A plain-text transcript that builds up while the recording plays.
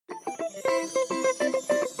Hi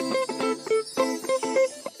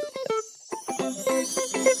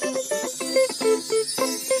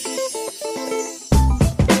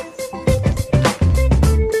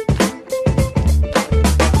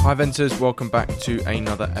Venters, welcome back to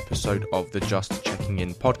another episode of the Just Checking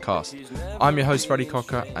In podcast. I'm your host Freddie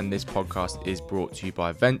Cocker, and this podcast is brought to you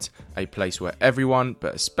by Vent, a place where everyone,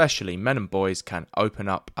 but especially men and boys, can open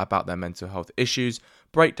up about their mental health issues,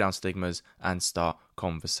 break down stigmas, and start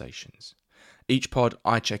conversations. Each pod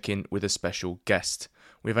I check in with a special guest.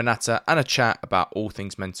 We have a natter and a chat about all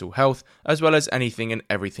things mental health, as well as anything and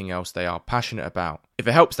everything else they are passionate about. If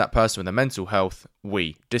it helps that person with their mental health,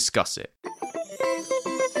 we discuss it.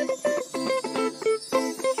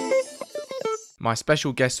 My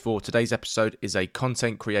special guest for today's episode is a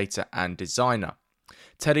content creator and designer.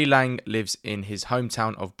 Teddy Lange lives in his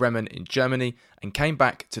hometown of Bremen in Germany and came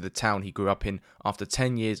back to the town he grew up in after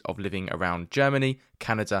 10 years of living around Germany,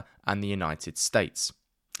 Canada and the United States.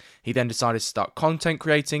 He then decided to start content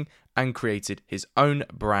creating and created his own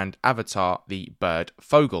brand avatar, the bird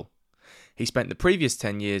Vogel. He spent the previous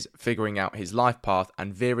 10 years figuring out his life path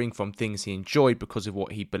and veering from things he enjoyed because of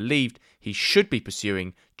what he believed he should be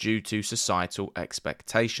pursuing due to societal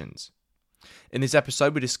expectations. In this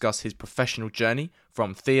episode, we discuss his professional journey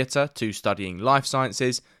from theatre to studying life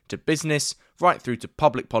sciences to business, right through to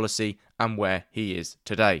public policy and where he is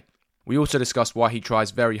today. We also discuss why he tries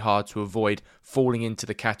very hard to avoid falling into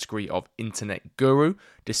the category of internet guru,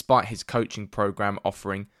 despite his coaching program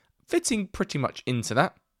offering fitting pretty much into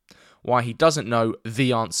that. Why he doesn't know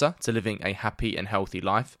the answer to living a happy and healthy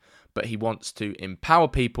life, but he wants to empower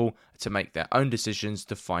people to make their own decisions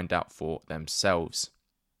to find out for themselves.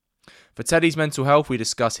 For Teddy's mental health, we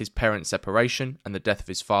discuss his parents' separation and the death of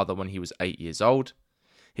his father when he was 8 years old,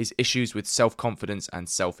 his issues with self-confidence and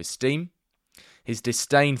self-esteem, his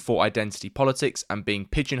disdain for identity politics and being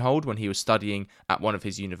pigeonholed when he was studying at one of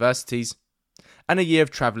his universities, and a year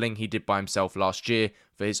of travelling he did by himself last year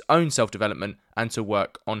for his own self-development and to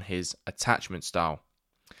work on his attachment style.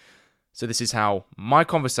 So this is how my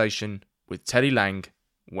conversation with Teddy Lange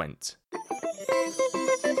went.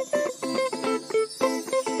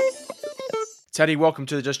 Teddy, welcome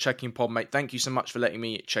to the Just Checking pod, mate. Thank you so much for letting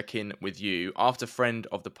me check in with you. After friend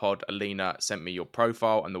of the pod, Alina, sent me your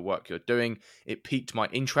profile and the work you're doing, it piqued my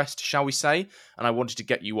interest, shall we say, and I wanted to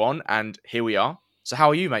get you on, and here we are. So how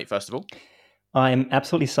are you, mate, first of all? I'm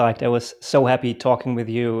absolutely psyched. I was so happy talking with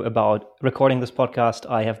you about recording this podcast.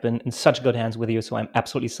 I have been in such good hands with you, so I'm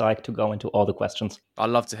absolutely psyched to go into all the questions. I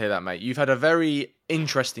love to hear that, mate. You've had a very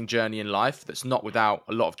interesting journey in life that's not without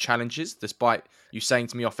a lot of challenges, despite you saying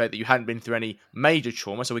to me off air that you hadn't been through any major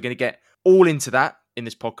trauma. So we're going to get all into that in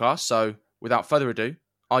this podcast. So without further ado,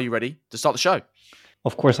 are you ready to start the show?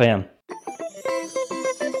 Of course I am.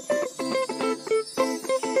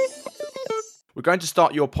 We're going to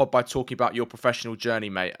start your pod by talking about your professional journey,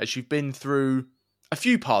 mate, as you've been through a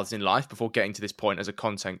few paths in life before getting to this point as a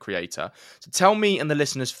content creator. So tell me and the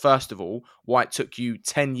listeners, first of all, why it took you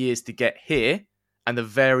 10 years to get here and the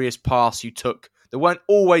various paths you took that weren't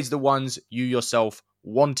always the ones you yourself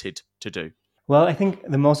wanted to do. Well, I think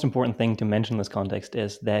the most important thing to mention in this context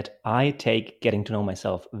is that I take getting to know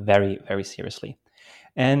myself very, very seriously.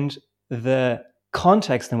 And the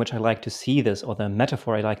context in which I like to see this, or the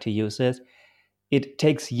metaphor I like to use is, it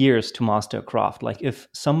takes years to master a craft. Like if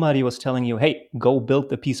somebody was telling you, hey, go build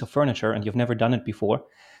the piece of furniture and you've never done it before,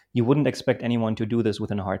 you wouldn't expect anyone to do this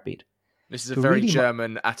within a heartbeat. This is a very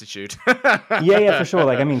German attitude. Yeah, for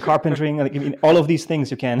sure. Carpentering, all of these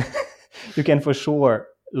things you can for sure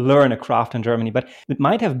learn a craft in Germany. But it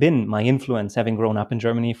might have been my influence having grown up in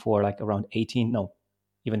Germany for around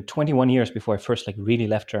even 21 years before I first really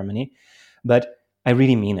left Germany. But I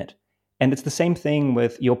really mean it. And it's the same thing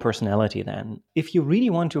with your personality then. If you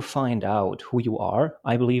really want to find out who you are,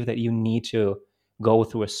 I believe that you need to go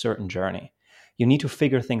through a certain journey. You need to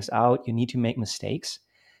figure things out. You need to make mistakes.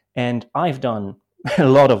 And I've done a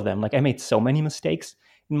lot of them. I made so many mistakes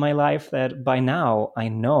in my life that by now I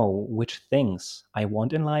know which things I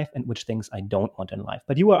want in life and which things I don't want in life.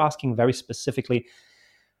 But you were asking very specifically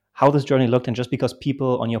how this journey looked. And just because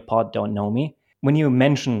people on your pod don't know me, when you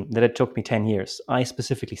mention that it took me 10 years, I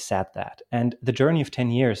specifically said that. And the journey of 10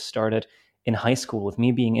 years started in high school with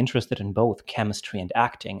me being interested in both chemistry and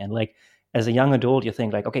acting. And as a young adult, you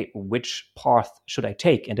think okay, which path should I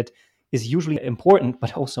take? And it is usually important,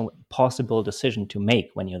 but also a possible decision to make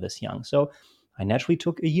when you're this young. So I naturally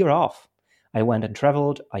took a year off. I went and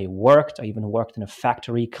traveled. I even worked in a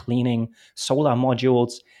factory cleaning solar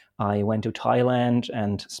modules. I went to Thailand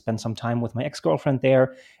and spent some time with my ex-girlfriend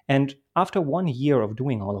there. And after 1 year of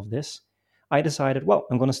doing all of this, I decided,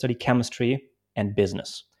 I'm going to study chemistry and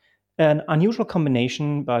business. an unusual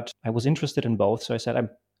combination, but I was interested in both. So I said, I'm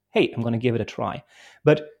going to give it a try.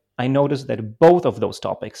 But I noticed that both of those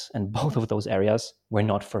topics and both of those areas were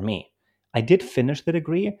not for me. I did finish the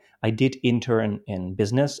degree. I did intern in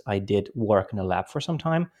business. I did work in a lab for some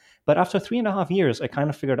time. But after 3.5 years, I kind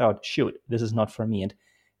of figured out, shoot, this is not for me. And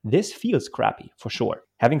this feels crappy for sure.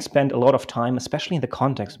 Having spent a lot of time, especially in the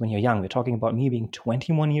context when you're young, we're talking about me being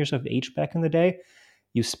 21 years of age back in the day.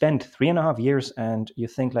 You spend 3.5 years and you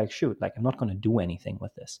think like, shoot, like I'm not going to do anything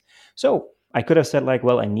with this. So I could have said like,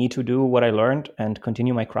 well, I need to do what I learned and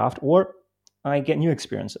continue my craft, or I get new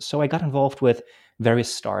experiences. So I got involved with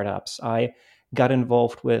various startups. I got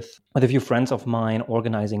involved with a few friends of mine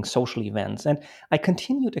organizing social events. And I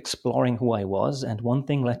continued exploring who I was, and one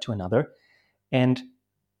thing led to another. And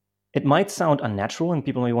it might sound unnatural, and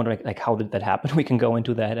people may wonder, like, how did that happen? We can go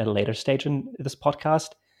into that at a later stage in this podcast.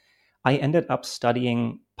 I ended up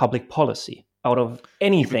studying public policy out of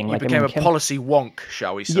anything. You became a policy wonk,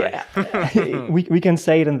 shall we say? Yeah, we can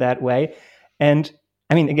say it in that way. And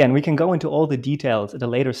I mean, again, we can go into all the details at a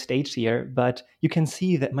later stage here, but you can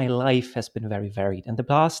see that my life has been very varied. And the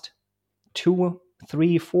past 2,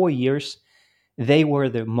 3, 4 years, they were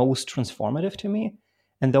the most transformative to me.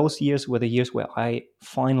 And those years were the years where I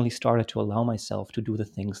finally started to allow myself to do the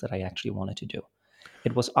things that I actually wanted to do.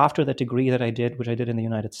 It was after that degree that I did, which I did in the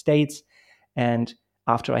United States, and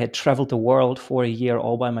after I had traveled the world for a year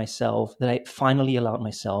all by myself, that I finally allowed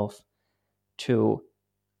myself to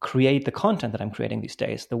create the content that I'm creating these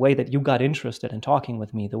days, the way that you got interested in talking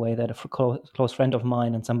with me, the way that a close friend of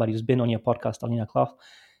mine and somebody who's been on your podcast, Alina Klaff,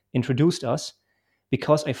 introduced us,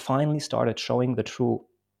 because I finally started showing the true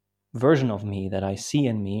version of me that I see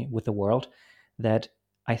in me with the world, that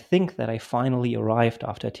I think that I finally arrived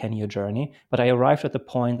after a 10-year journey, but I arrived at the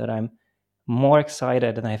point that I'm more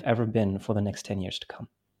excited than I've ever been for the next 10 years to come.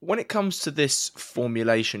 When it comes to this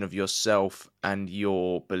formulation of yourself and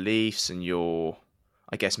your beliefs and your,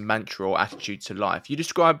 I guess, mantra or attitude to life, you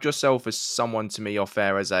described yourself as someone to me off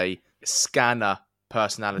air as a scanner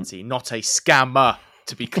personality, not a scammer,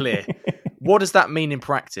 to be clear. What does that mean in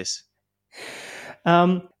practice?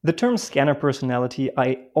 The term scanner personality,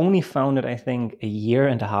 I only found it, I think, 1.5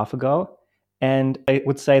 years ago. And I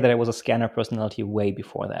would say that I was a scanner personality way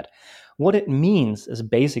before that. What it means is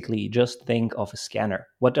basically just think of a scanner.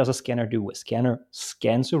 What does a scanner do? A scanner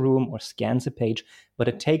scans a room or scans a page, but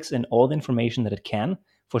it takes in all the information that it can.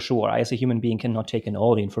 For sure, I as a human being cannot take in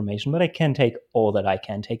all the information, but I can take all that I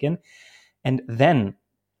can take in. And then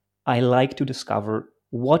I like to discover,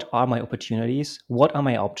 what are my opportunities? What are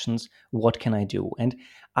my options? What can I do? And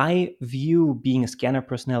I view being a scanner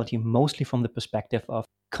personality mostly from the perspective of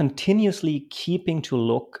continuously keeping to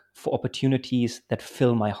look for opportunities that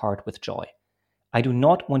fill my heart with joy. I do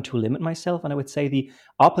not want to limit myself. And I would say the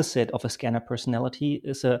opposite of a scanner personality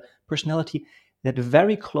is a personality that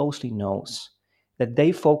very closely knows that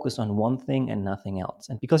they focus on one thing and nothing else.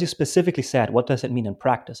 And because you specifically said, what does it mean in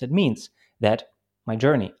practice? It means that my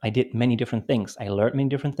journey, I did many different things. I learned many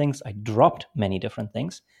different things. I dropped many different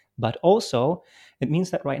things. But also, it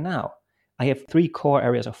means that right now, I have 3 core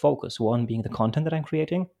areas of focus. One being the content that I'm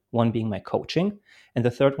creating, one being my coaching, and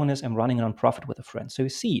the third one is I'm running a nonprofit with a friend. So you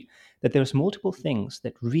see that there's multiple things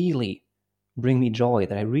that really bring me joy,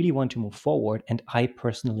 that I really want to move forward, and I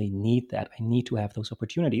personally need that. I need to have those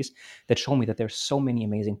opportunities that show me that there's so many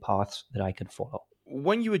amazing paths that I can follow.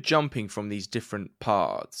 When you were jumping from these different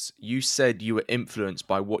paths, you said you were influenced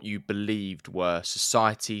by what you believed were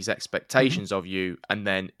society's expectations of you, and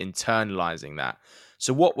then internalizing that.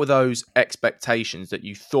 So what were those expectations that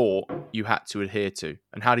you thought you had to adhere to?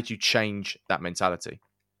 And how did you change that mentality?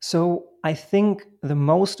 So I think the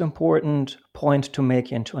most important point to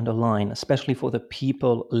make and to underline, especially for the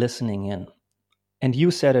people listening in, and you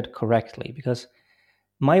said it correctly, because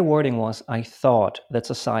my wording was, I thought that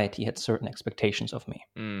society had certain expectations of me.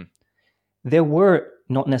 There were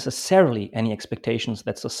not necessarily any expectations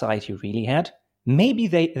that society really had. Maybe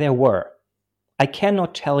there were. I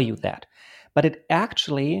cannot tell you that. But it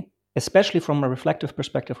actually, especially from a reflective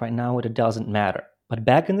perspective right now, it doesn't matter. But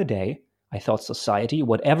back in the day, I thought society,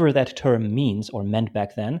 whatever that term means or meant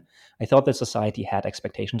back then, I thought that society had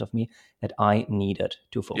expectations of me that I needed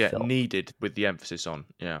to fulfill. Yeah, needed with the emphasis on,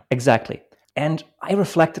 yeah. Exactly. And I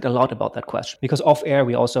reflected a lot about that question, because off air,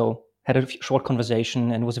 we also had a short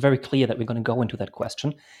conversation, and it was very clear that we're going to go into that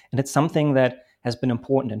question. And it's something that has been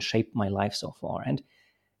important and shaped my life so far. And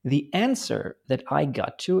the answer that I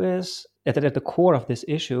got to is that at the core of this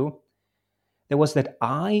issue, there was that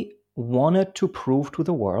I wanted to prove to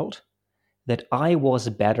the world that I was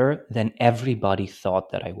better than everybody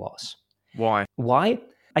thought that I was. Why?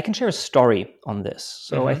 I can share a story on this.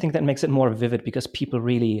 So I think that makes it more vivid, because people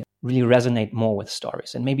really really resonate more with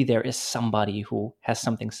stories. And maybe there is somebody who has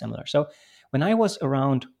something similar. So when I was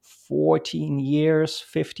around 14 years,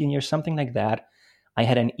 15 years, something like that, I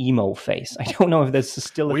had an emo face. I don't know if this is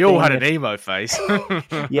still a thing. We all had an emo face.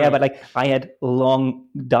 Yeah, but like I had long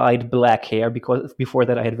dyed black hair because before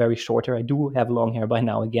that I had very short hair. I do have long hair by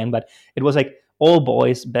now again, but it was like all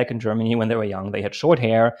boys back in Germany when they were young. They had short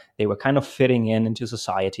hair. They were kind of fitting into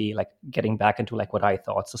society, like getting back into like what I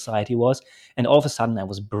thought society was. And all of a sudden I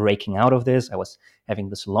was breaking out of this. I was having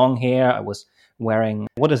this long hair. I was wearing,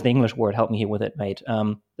 what is the English word? Help me here with it, mate.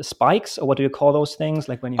 The spikes, or what do you call those things?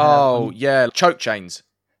 Like when you have yeah, choke chains.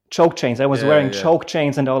 Choke chains. I was wearing choke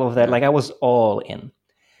chains and all of that. Like I was all in.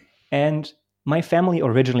 And my family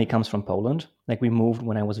originally comes from Poland. Like we moved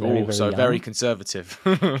when I was very young. Very conservative.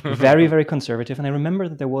 Very, very conservative. And I remember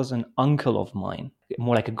that there was an uncle of mine,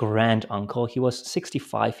 more like a grand uncle. He was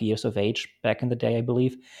 65 years of age back in the day, I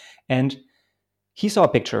believe. And he saw a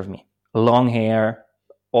picture of me. Long hair,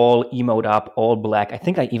 all emoed up, all black. I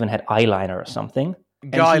think I even had eyeliner or something.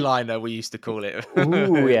 Guyliner, we used to call it.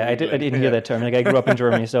 Ooh, yeah, I didn't hear that term. Like I grew up in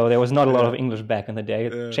Germany, so there was not a lot of English back in the day.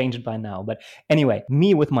 It changed by now. But anyway,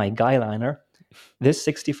 me with my guyliner, this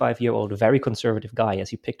 65-year-old, very conservative guy,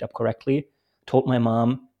 as you picked up correctly, told my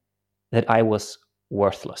mom that I was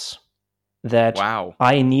worthless. That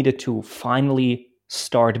I needed to finally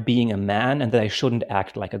start being a man and that I shouldn't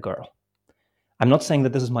act like a girl. I'm not saying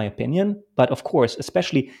that this is my opinion, but of course,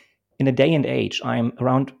 especially in a day and age, I'm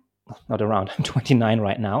 29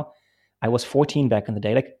 right now. I was 14 back in the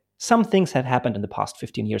day. Like some things have happened in the past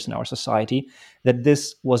 15 years in our society that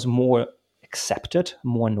this was more accepted,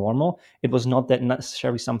 more normal. It was not that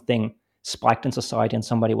necessarily something spiked in society and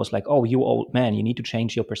somebody was like, oh, you old man, you need to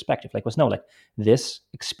change your perspective. Like it was no, like this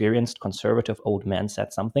experienced conservative old man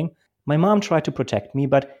said something. My mom tried to protect me,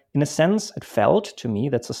 but in a sense, it felt to me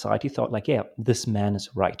that society thought like, yeah, this man is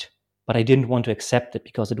right. But I didn't want to accept it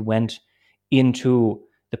because it went into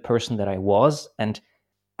the person that I was, and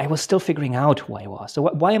I was still figuring out who I was. So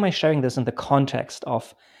why am I sharing this in the context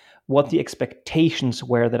of what the expectations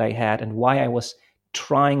were that I had and why I was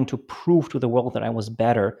trying to prove to the world that I was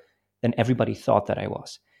better than everybody thought that I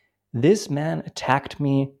was? This man attacked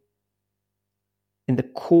me in the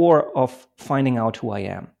core of finding out who I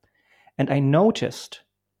am. And I noticed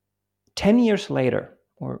 10 years later,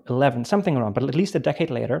 or 11, something around, but at least a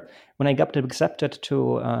decade later, when I got accepted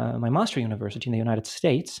to my master university in the United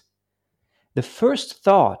States, the first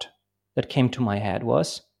thought that came to my head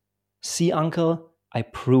was, see, uncle, I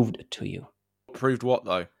proved it to you. Proved what,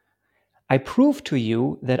 though? I proved to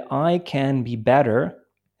you that I can be better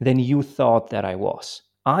than you thought that I was.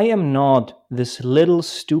 I am not this little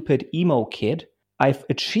stupid emo kid. I've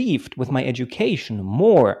achieved with my education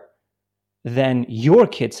more than your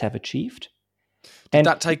kids have achieved. Did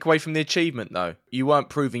that take away from the achievement, though? You weren't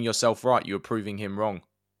proving yourself right. You were proving him wrong.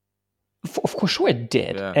 Of course, sure it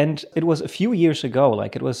did. Yeah. And it was a few years ago.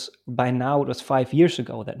 Like it was 5 years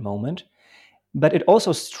ago, that moment. But it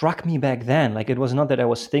also struck me back then. Like it was not that I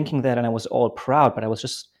was thinking that and I was all proud, but I was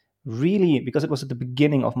just really, because it was at the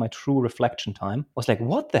beginning of my true reflection time, I was like,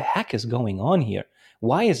 what the heck is going on here?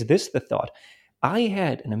 Why is this the thought? I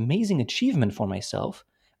had an amazing achievement for myself.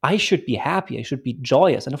 I should be happy. I should be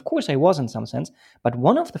joyous. And of course I was in some sense. But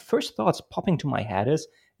one of the first thoughts popping to my head is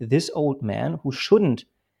this old man who shouldn't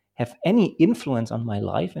have any influence on my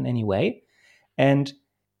life in any way. And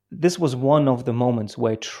this was one of the moments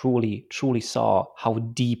where I truly, truly saw how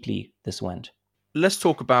deeply this went. Let's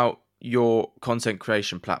talk about your content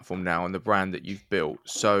creation platform now and the brand that you've built.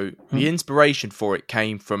 So the inspiration for it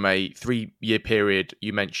came from a 3-year period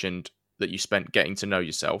you mentioned that you spent getting to know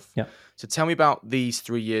yourself. Yeah. So tell me about these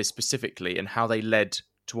 3 years specifically and how they led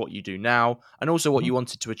to what you do now and also what you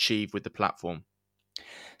wanted to achieve with the platform.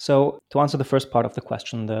 So to answer the first part of the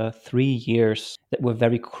question, the 3 years that were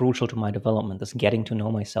very crucial to my development, this getting to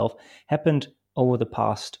know myself, happened over the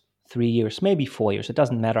past 3 years, maybe 4 years. It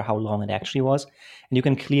doesn't matter how long it actually was. And you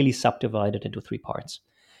can clearly subdivide it into 3 parts.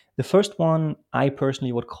 The first one I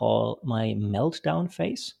personally would call my meltdown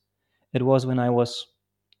phase. It was when I was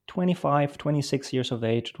 25, 26 years of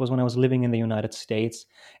age. It was when I was living in the United States.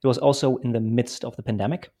 It was also in the midst of the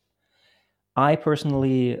pandemic. I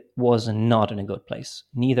personally was not in a good place,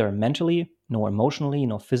 neither mentally, nor emotionally,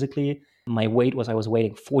 nor physically. I was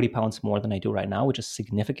weighing 40 pounds more than I do right now, which is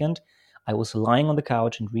significant. I was lying on the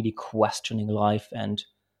couch and really questioning life and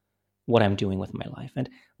what I'm doing with my life. And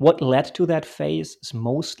what led to that phase is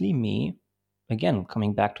mostly me, again,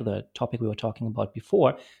 coming back to the topic we were talking about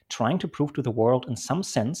before, trying to prove to the world in some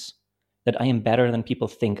sense that I am better than people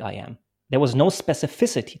think I am. There was no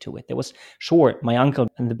specificity to it. There was, sure, my uncle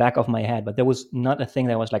in the back of my head, but there was not a thing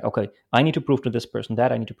that was like, okay, I need to prove to this person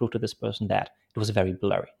that, I need to prove to this person that. It was very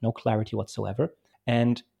blurry, no clarity whatsoever.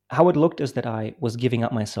 And how it looked is that I was giving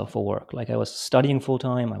up myself for work. Like I was studying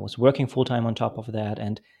full-time, I was working full-time on top of that,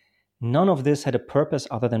 and none of this had a purpose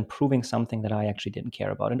other than proving something that I actually didn't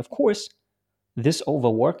care about. And of course, this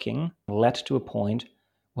overworking led to a point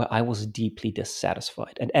where I was deeply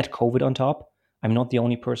dissatisfied. And add COVID on top, I'm not the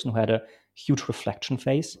only person who had a huge reflection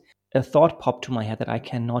phase. A thought popped to my head that I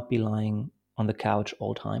cannot be lying on the couch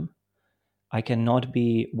all time. I cannot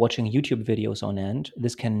be watching YouTube videos on end.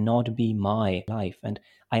 This cannot be my life. And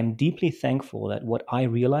I am deeply thankful that what I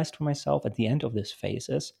realized for myself at the end of this phase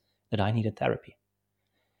is that I needed therapy.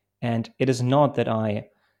 And it is not that I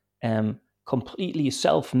am completely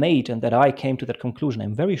self-made and that I came to that conclusion.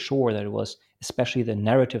 I'm very sure that it was especially the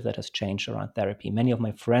narrative that has changed around therapy. Many of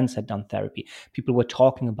my friends had done therapy. People were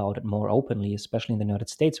talking about it more openly, especially in the United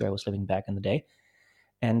States where I was living back in the day.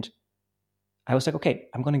 And I was like, okay,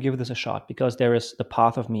 I'm going to give this a shot because there is the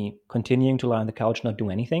path of me continuing to lie on the couch, not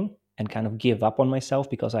do anything, and kind of give up on myself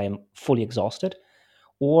because I am fully exhausted,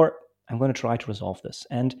 or I'm going to try to resolve this.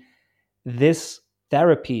 And this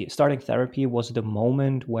starting therapy was the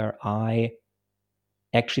moment where I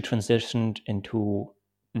actually transitioned into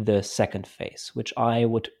the second phase, which I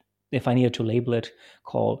would, if I needed to label it,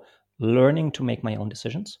 call learning to make my own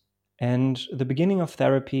decisions. And the beginning of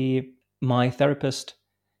therapy, my therapist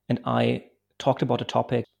and I talked about a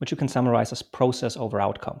topic which you can summarize as process over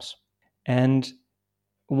outcomes. And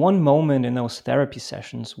one moment in those therapy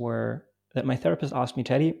sessions were that my therapist asked me,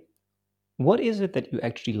 Teddy, what is it that you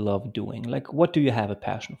actually love doing? Like, what do you have a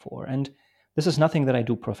passion for? And this is nothing that I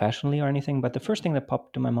do professionally or anything, but the first thing that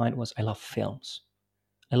popped to my mind was I love films.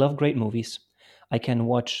 I love great movies. I can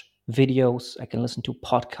watch videos. I can listen to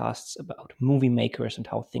podcasts about movie makers and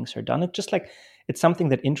how things are done. It's just like, it's something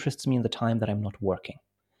that interests me in the time that I'm not working.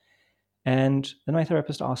 And then my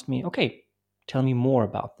therapist asked me, okay, tell me more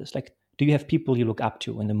about this. Like, do you have people you look up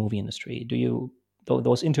to in the movie industry? Do you,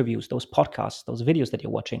 those interviews, those podcasts, those videos that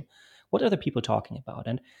you're watching, what are the people talking about?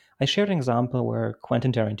 And I shared an example where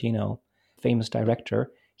Quentin Tarantino, famous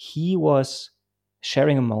director, he was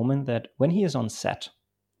sharing a moment that when he is on set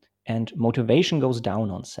and motivation goes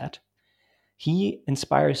down on set, he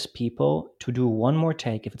inspires people to do one more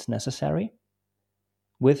take if it's necessary,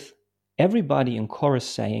 with everybody in chorus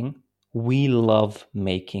saying, we love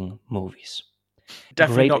making movies.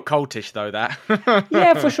 Definitely not cultish, though, that.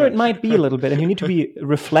 Yeah, for sure. It might be a little bit. And you need to be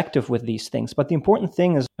reflective with these things. But the important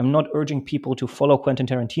thing is, I'm not urging people to follow Quentin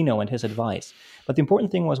Tarantino and his advice. But the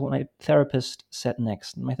important thing was what my therapist said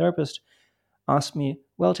next. And my therapist asked me,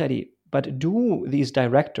 well, Teddy, but do these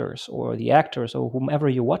directors or the actors or whomever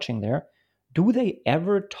you're watching there, do they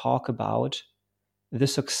ever talk about the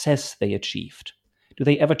success they achieved? Do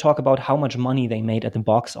they ever talk about how much money they made at the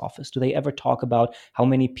box office? Do they ever talk about how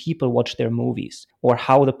many people watched their movies or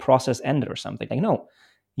how the process ended or something? Like, no,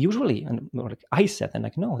 usually, and like I said, then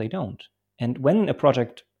like, no, they don't. And when a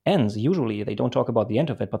project ends, usually they don't talk about the end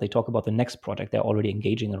of it, but they talk about the next project. They're already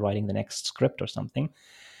engaging and writing the next script or something.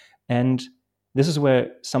 And this is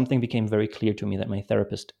where something became very clear to me that my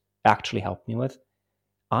therapist actually helped me with.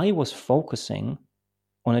 I was focusing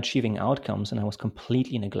on achieving outcomes and I was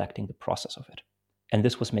completely neglecting the process of it. And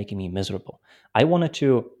this was making me miserable. I wanted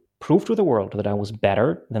to prove to the world that I was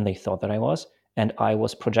better than they thought that I was. And I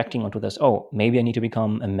was projecting onto this, oh, maybe I need to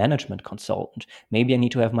become a management consultant. Maybe I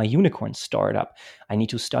need to have my unicorn startup. I need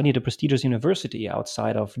to study at a prestigious university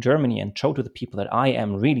outside of Germany and show to the people that I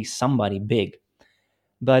am really somebody big.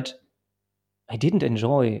 But I didn't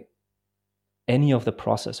enjoy any of the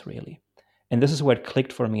process, really. And this is where it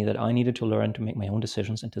clicked for me that I needed to learn to make my own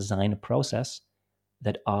decisions and design a process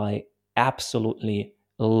that I absolutely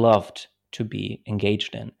loved to be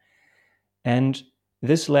engaged in. And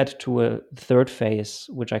this led to a third phase,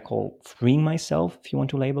 which I call freeing myself, if you want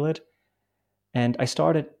to label it. And I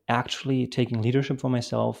started actually taking leadership for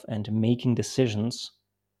myself and making decisions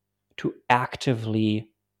to actively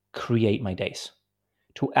create my days,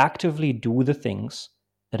 to actively do the things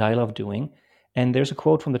that I love doing. And there's a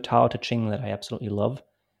quote from the Tao Te Ching that I absolutely love,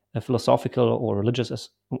 a philosophical or religious,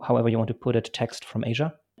 however you want to put it, text from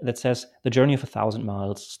Asia that says, the journey of 1,000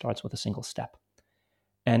 miles starts with a single step.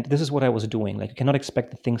 And this is what I was doing. Like, you cannot expect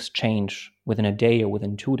that things change within a day or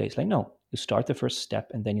within 2 days. Like, no, you start the first step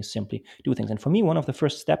and then you simply do things. And for me, one of the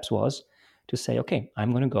first steps was to say, okay, I'm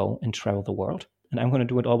going to go and travel the world and I'm going to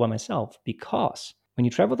do it all by myself, because when you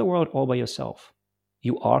travel the world all by yourself,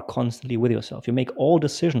 you are constantly with yourself. You make all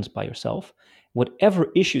decisions by yourself. Whatever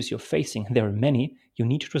issues you're facing, and there are many, you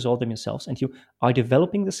need to resolve them yourselves. And you are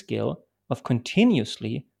developing the skill of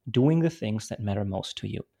continuously doing the things that matter most to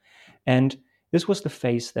you. And this was the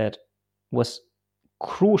phase that was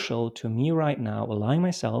crucial to me right now, allowing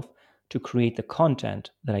myself to create the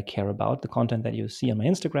content that I care about, the content that you see on my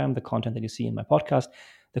Instagram, the content that you see in my podcast,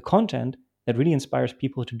 the content that really inspires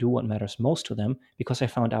people to do what matters most to them, because I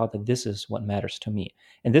found out that this is what matters to me.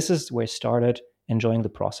 And this is where I started enjoying the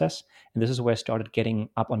process. And this is where I started getting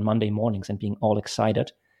up on Monday mornings and being all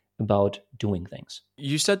excited about doing things.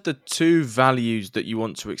 You said the two values that you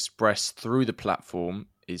want to express through the platform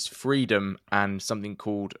is freedom and something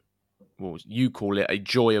called, well, you call it a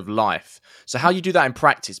joy of life. So how you do that in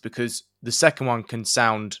practice? Because the second one can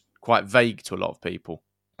sound quite vague to a lot of people.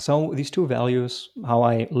 So these two values, how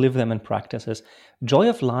I live them in practice is joy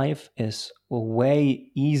of life is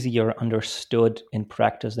way easier understood in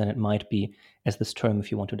practice than it might be as this term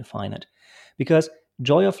if you want to define it. Because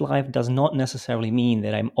joy of life does not necessarily mean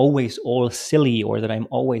that I'm always all silly or that I'm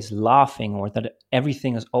always laughing or that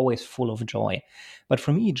everything is always full of joy. But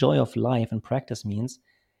for me, joy of life in practice means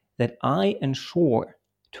that I ensure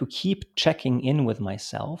to keep checking in with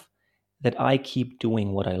myself, that I keep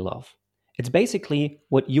doing what I love. It's basically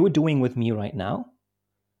what you're doing with me right now.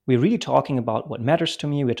 We're really talking about what matters to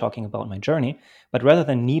me. We're talking about my journey. But rather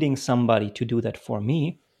than needing somebody to do that for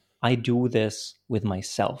me, I do this with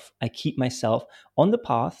myself. I keep myself on the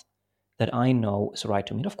path that I know is right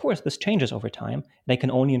to me. And of course, this changes over time. And I can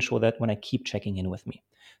only ensure that when I keep checking in with me.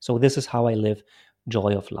 So this is how I live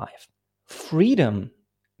joy of life. Freedom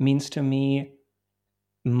means to me,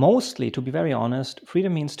 mostly, to be very honest,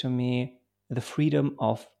 freedom means to me the freedom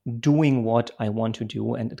of doing what I want to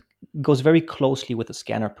do. And it goes very closely with the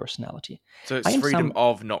scanner personality. So it's freedom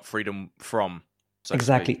of, not freedom from. So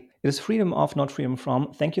exactly. It is freedom of, not freedom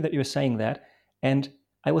from. Thank you that you're saying that. And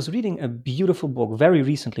I was reading a beautiful book very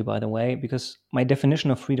recently, by the way, because my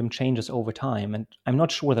definition of freedom changes over time. And I'm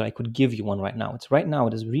not sure that I could give you one right now.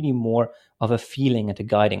 It is really more of a feeling and a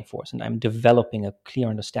guiding force. And I'm developing a clear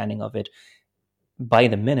understanding of it by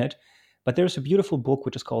the minute. But there's a beautiful book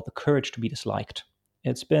which is called The Courage to be Disliked.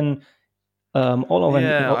 It's been all over.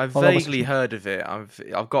 Yeah, I've vaguely heard of it.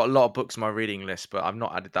 I've got a lot of books on my reading list, but I've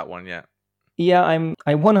not added that one yet. Yeah,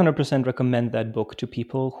 I 100% recommend that book to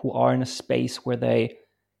people who are in a space where they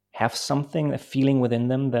have something, a feeling within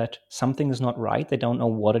them that something is not right. They don't know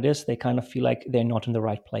what it is. They kind of feel like they're not in the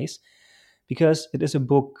right place. Because it is a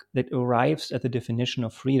book that arrives at the definition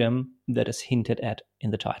of freedom that is hinted at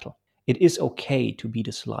in the title. It is okay to be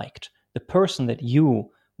disliked. The person that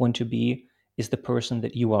you want to be is the person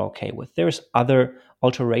that you are okay with. There's other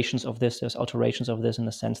alterations of this. There's alterations of this in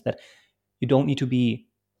the sense that you don't need to be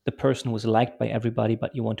the person who is liked by everybody,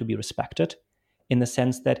 but you want to be respected, in the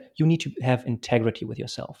sense that you need to have integrity with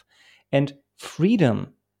yourself. And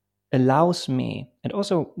freedom allows me, and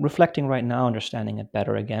also reflecting right now, understanding it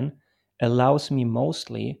better again, allows me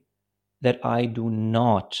mostly that I do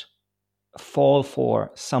not fall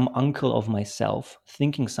for some uncle of myself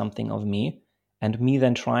thinking something of me and me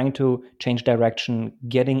then trying to change direction,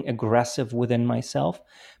 getting aggressive within myself,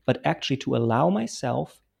 but actually to allow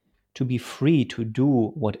myself to be free to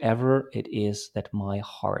do whatever it is that my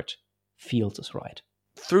heart feels is right.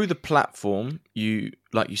 Through the platform, you,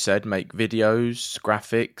 like you said, make videos,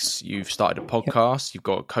 graphics, you've started a podcast, You've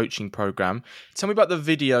got a coaching program. Tell me about the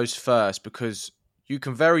videos first, because you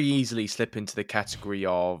can very easily slip into the category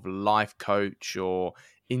of life coach or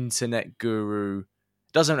internet guru.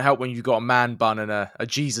 Doesn't help when you've got a man bun and a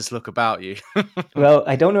Jesus look about you. Well,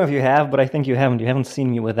 I don't know if you have, but I think you haven't. You haven't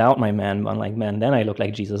seen me without my man bun. Like, man, then I look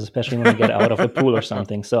like Jesus, especially when I get out of the pool or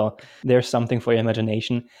something. So there's something for your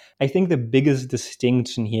imagination. I think the biggest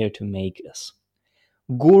distinction here to make is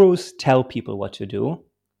gurus tell people what to do.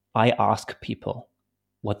 I ask people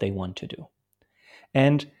what they want to do.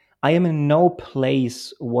 And I am in no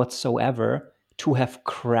place whatsoever to have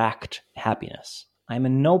cracked happiness. I'm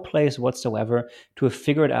in no place whatsoever to have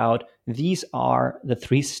figured out these are the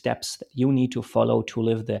 3 steps that you need to follow to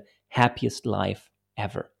live the happiest life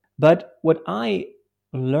ever. But what I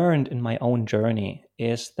learned in my own journey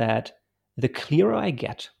is that the clearer I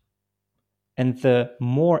get and the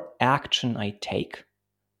more action I take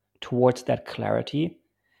towards that clarity,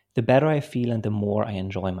 the better I feel and the more I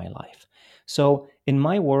enjoy my life. So in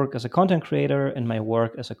my work as a content creator, in my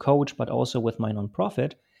work as a coach, but also with my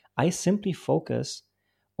nonprofit, I simply focus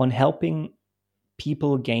on helping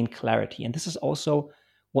people gain clarity. And this is also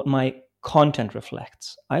what my content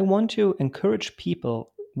reflects. I want to encourage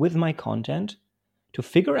people with my content to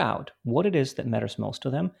figure out what it is that matters most to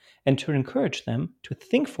them and to encourage them to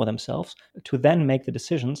think for themselves, to then make the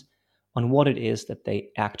decisions on what it is that they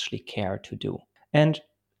actually care to do. And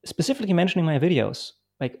specifically mentioning my videos,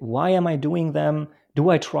 like, why am I doing them? Do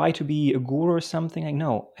I try to be a guru or something? Like,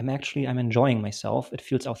 no, I'm enjoying myself. It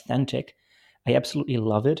feels authentic. I absolutely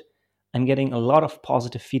love it. I'm getting a lot of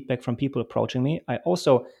positive feedback from people approaching me. I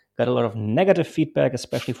also got a lot of negative feedback,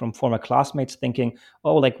 especially from former classmates thinking,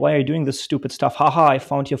 oh, like, why are you doing this stupid stuff? Haha, I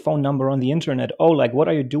found your phone number on the internet. Oh, like, what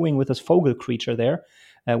are you doing with this Vogel creature there?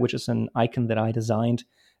 Which is an icon that I designed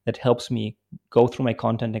that helps me go through my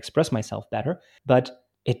content and express myself better. But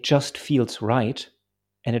it just feels right.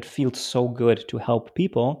 And it feels so good to help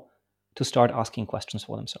people to start asking questions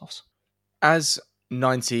for themselves. As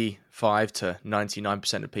 95 to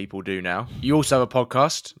 99% of people do now, you also have a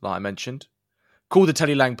podcast, like I mentioned, called the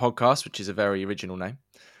Teddy Lange Podcast, which is a very original name.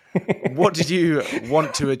 What did you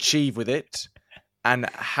want to achieve with it? And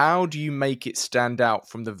how do you make it stand out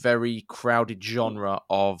from the very crowded genre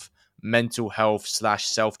of mental health /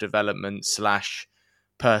 self-development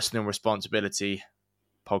 / personal responsibility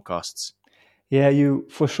podcasts? Yeah, you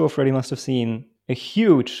for sure, Freddie, must have seen a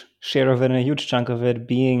huge share of it and a huge chunk of it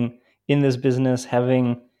being in this business,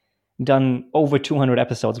 having done over 200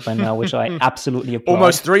 episodes by now, which I absolutely applaud.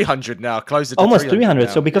 Almost 300 now, closer to almost 300.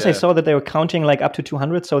 now. So because I saw that they were counting like up to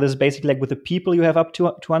 200, so this is basically like with the people you have up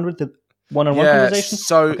to 200, the one-on-one conversation?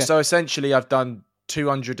 So essentially I've done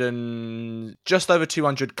 200 and just over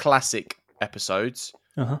 200 classic episodes,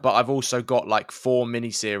 but I've also got like 4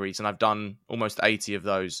 mini-series and I've done almost 80 of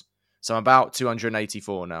those. So I'm about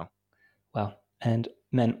 284 now. Wow. And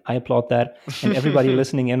man, I applaud that. And everybody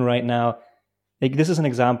listening in right now, like, this is an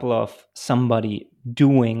example of somebody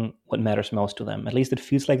doing what matters most to them. At least it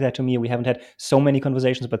feels like that to me. We haven't had so many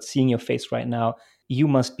conversations, but seeing your face right now, you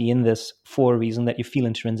must be in this for a reason that you feel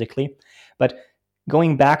intrinsically. But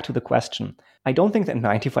going back to the question, I don't think that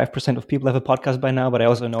 95% of people have a podcast by now, but I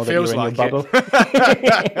also know that you're in your bubble.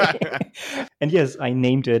 And yes, I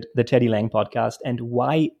named it the Teddy Lange Podcast. And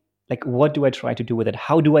why? Like, what do I try to do with it?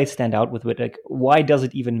 How do I stand out with it? Like, why does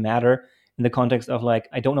it even matter in the context of, like,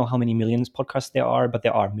 I don't know how many millions podcasts there are, but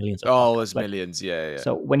there are millions of podcasts. There's millions, yeah.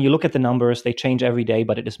 So when you look at the numbers, they change every day,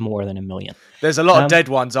 but it is more than a million. There's a lot of dead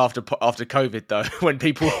ones after COVID, though, when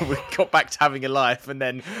people got back to having a life, and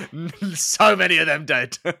then so many of them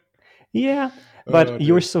dead. Yeah. But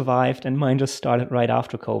yours survived, and mine just started right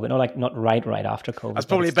after COVID. Or like not right after COVID. That's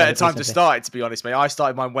probably a better time to start it, to be honest, mate. I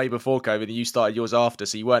started mine way before COVID, and you started yours after,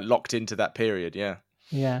 so you weren't locked into that period, yeah.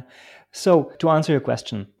 Yeah. So to answer your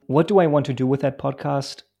question, what do I want to do with that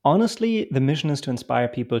podcast? Honestly, the mission is to inspire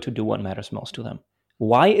people to do what matters most to them.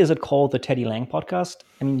 Why is it called the Teddy Lange Podcast?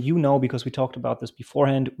 I mean, because we talked about this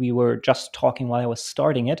beforehand. We were just talking while I was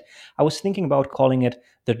starting it. I was thinking about calling it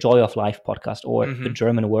the Joy of Life Podcast, or the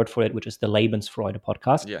German word for it, which is the Lebensfreude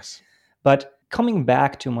Podcast. Yes. But coming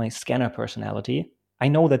back to my scanner personality, I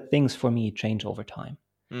know that things for me change over time.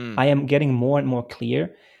 I am getting more and more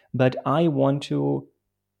clear, but I want to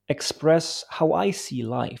express how I see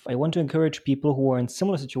life. I want to encourage people who are in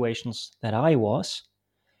similar situations that I was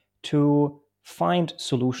to find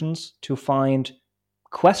solutions, to find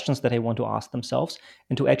questions that they want to ask themselves,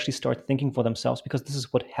 and to actually start thinking for themselves, because this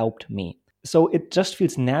is what helped me. So it just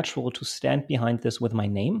feels natural to stand behind this with my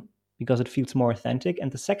name, because it feels more authentic.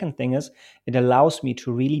 And the second thing is, it allows me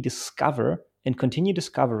to really discover and continue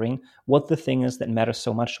discovering what the thing is that matters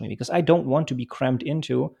so much to me, because I don't want to be crammed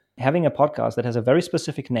into having a podcast that has a very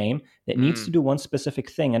specific name that needs to do one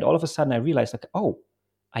specific thing. And all of a sudden I realized, like, oh,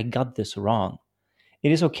 I got this wrong.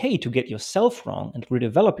 It is okay to get yourself wrong and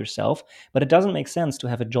redevelop yourself, but it doesn't make sense to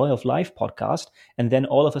have a Joy of Life podcast and then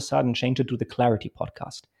all of a sudden change it to the Clarity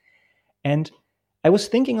Podcast. And I was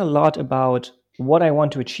thinking a lot about what I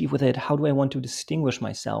want to achieve with it. How do I want to distinguish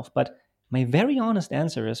myself? But my very honest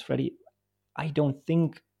answer is, Freddie, I don't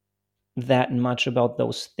think that much about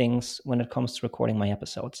those things when it comes to recording my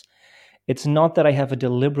episodes. It's not that I have a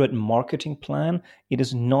deliberate marketing plan. It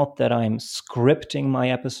is not that I'm scripting my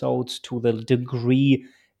episodes to the degree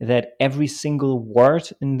that every single word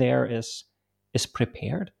in there is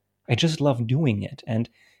prepared. I just love doing it. And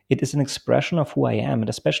it is an expression of who I am. And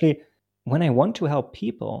especially when I want to help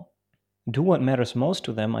people do what matters most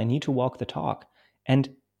to them, I need to walk the talk. And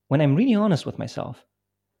when I'm really honest with myself,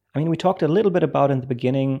 I mean, we talked a little bit about in the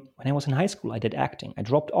beginning, when I was in high school, I did acting. I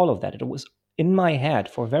dropped all of that. It was in my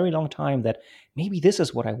head for a very long time that maybe this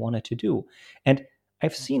is what I wanted to do. And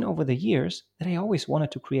I've seen over the years that I always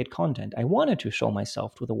wanted to create content. I wanted to show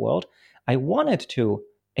myself to the world. I wanted to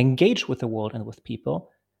engage with the world and with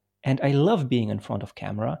people. And I love being in front of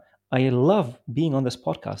camera. I love being on this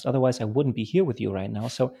podcast. Otherwise, I wouldn't be here with you right now.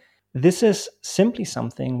 So this is simply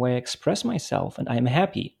something where I express myself, and I'm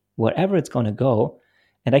happy wherever it's going to go.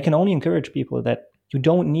 And I can only encourage people that you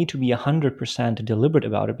don't need to be 100% deliberate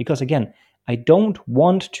about it, because again, I don't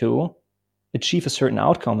want to achieve a certain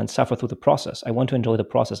outcome and suffer through the process. I want to enjoy the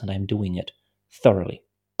process, and I'm doing it thoroughly.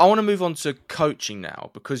 I want to move on to coaching now,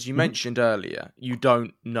 because you mentioned earlier you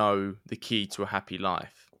don't know the key to a happy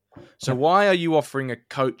life. So why are you offering a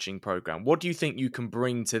coaching program? What do you think you can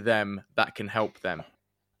bring to them that can help them?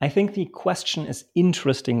 I think the question is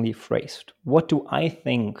interestingly phrased. What do I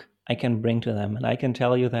think I can bring to them? And I can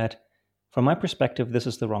tell you that from my perspective, this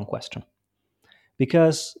is the wrong question.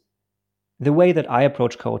 Because the way that I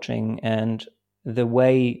approach coaching and the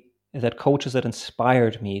way that coaches that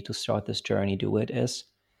inspired me to start this journey do it is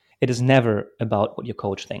never about what your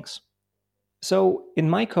coach thinks. So in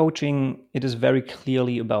my coaching, it is very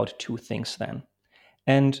clearly about two things then.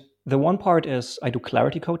 And the one part is I do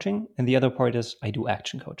clarity coaching, and the other part is I do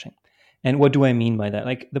action coaching. And what do I mean by that?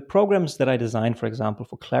 Like the programs that I design, for example,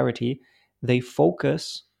 for clarity, they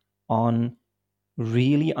focus on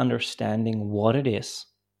really understanding what it is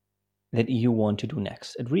that you want to do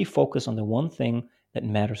next. It really focuses on the one thing that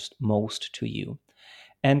matters most to you.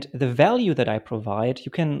 And the value that I provide,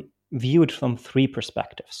 you can view it from three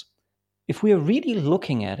perspectives. If we are really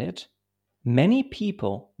looking at it, many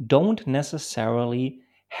people don't necessarily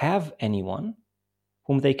have anyone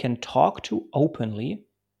whom they can talk to openly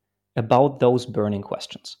about those burning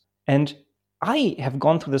questions. And I have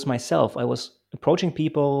gone through this myself. I was approaching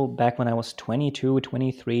people back when I was 22,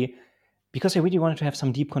 23, because I really wanted to have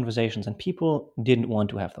some deep conversations, and people didn't want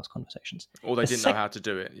to have those conversations. Or they didn't know how to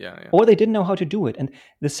do it. Yeah. Or they didn't know how to do it. And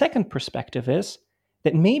the second perspective is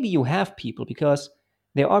that maybe you have people, because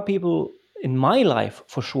there are people in my life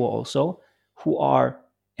for sure also who are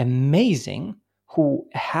amazing, who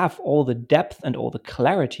have all the depth and all the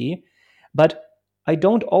clarity, but I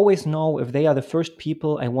don't always know if they are the first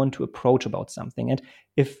people I want to approach about something. And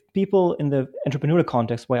if people in the entrepreneurial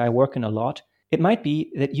context where I work in a lot, it might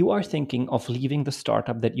be that you are thinking of leaving the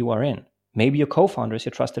startup that you are in. Maybe your co-founder is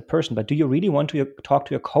your trusted person, but do you really want to talk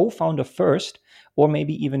to your co-founder first, or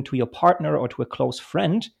maybe even to your partner or to a close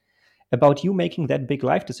friend about you making that big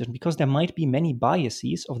life decision? Because there might be many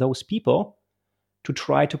biases of those people to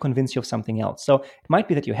try to convince you of something else. So it might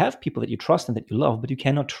be that you have people that you trust and that you love, but you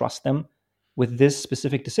cannot trust them with this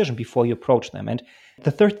specific decision before you approach them. And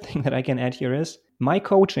the third thing that I can add here is my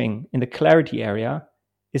coaching in the clarity area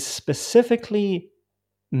is specifically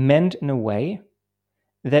meant in a way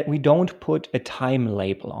that we don't put a time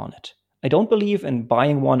label on it. I don't believe in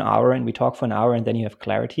buying 1 hour and we talk for an hour and then you have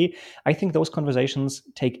clarity. I think those conversations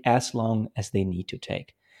take as long as they need to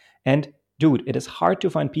take. And dude, it is hard to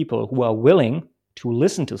find people who are willing to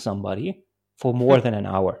listen to somebody for more than an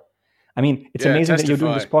hour. I mean, it's amazing that you're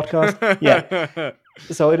doing this podcast. Yeah.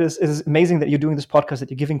 So it is amazing that you're doing this podcast,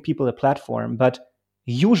 that you're giving people a platform. But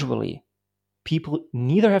usually people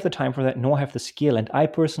neither have the time for that nor have the skill. And I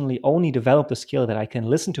personally only developed the skill that I can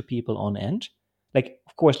listen to people on end. Like,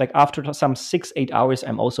 of course, like after some 6-8 hours,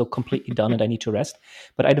 I'm also completely done and I need to rest.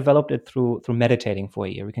 But I developed it through meditating for a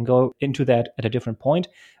year. We can go into that at a different point.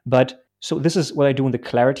 But so this is what I do in the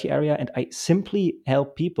clarity area. And I simply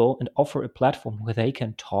help people and offer a platform where they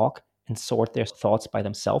can talk and sort their thoughts by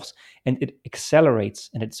themselves. And it accelerates,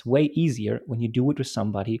 and it's way easier when you do it with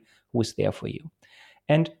somebody who is there for you.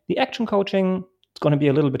 And the action coaching, it's going to be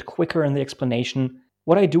a little bit quicker in the explanation.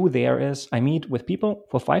 What I do there is I meet with people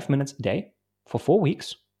for 5 minutes a day for 4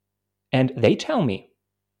 weeks, and they tell me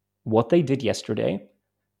what they did yesterday,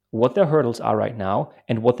 what their hurdles are right now,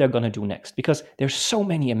 and what they're going to do next. Because there's so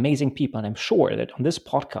many amazing people, and I'm sure that on this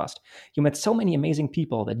podcast, you met so many amazing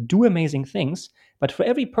people that do amazing things, but for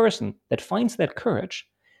every person that finds that courage,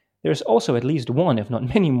 there's also at least one, if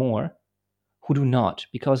not many more, who do not,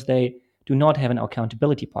 because they do not have an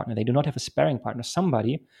accountability partner. They do not have a sparring partner,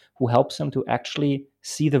 somebody who helps them to actually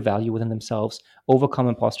see the value within themselves, overcome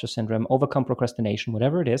imposter syndrome, overcome procrastination,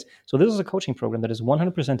 whatever it is. So this is a coaching program that is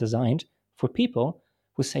 100% designed for people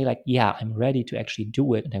who say like, yeah, I'm ready to actually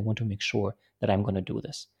do it, and I want to make sure that I'm going to do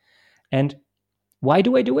this. And why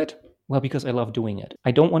do I do it? Well, because I love doing it.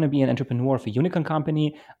 I don't want to be an entrepreneur of a unicorn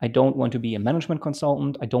company. I don't want to be a management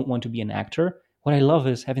consultant. I don't want to be an actor. What I love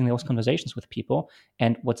is having those conversations with people.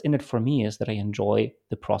 And what's in it for me is that I enjoy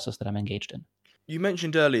the process that I'm engaged in. You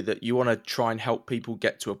mentioned earlier that you want to try and help people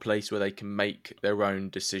get to a place where they can make their own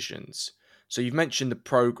decisions. So you've mentioned the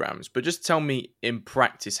programs, but just tell me in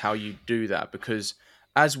practice how you do that, because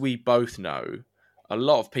as we both know, a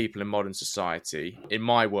lot of people in modern society, in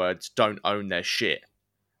my words, don't own their shit.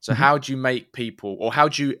 So how do you make people, or how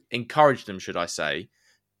do you encourage them, should I say,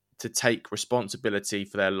 to take responsibility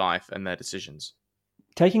for their life and their decisions?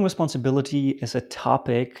 Taking responsibility is a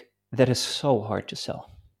topic that is so hard to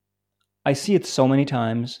sell. I see it so many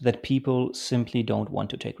times that people simply don't want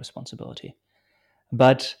to take responsibility.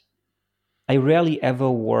 But I rarely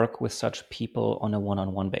ever work with such people on a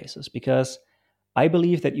one-on-one basis because I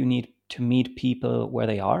believe that you need to meet people where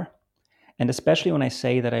they are. And especially when I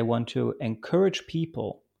say that I want to encourage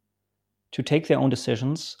people to take their own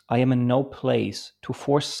decisions, I am in no place to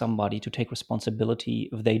force somebody to take responsibility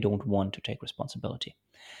if they don't want to take responsibility.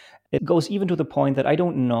 It goes even to the point that I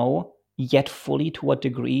don't know yet fully to what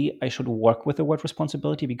degree I should work with the word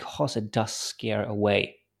responsibility, because it does scare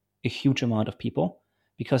away a huge amount of people,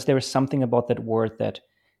 because there is something about that word that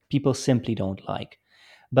people simply don't like.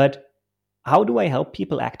 But how do I help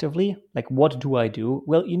people actively? Like, what do I do?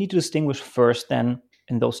 Well, you need to distinguish first then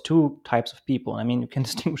in those two types of people. I mean, you can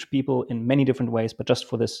distinguish people in many different ways, but just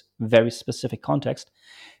for this very specific context,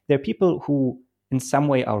 there are people who in some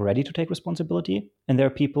way are ready to take responsibility, and there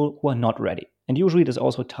are people who are not ready. And usually it is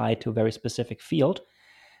also tied to a very specific field.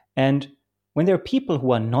 And when there are people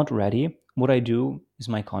who are not ready, what I do is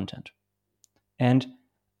my content. And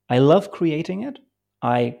I love creating it.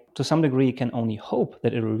 I, to some degree, can only hope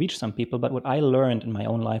that it will reach some people. But what I learned in my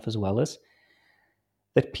own life as well is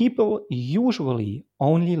that people usually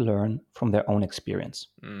only learn from their own experience.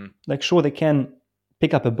 Like, sure, they can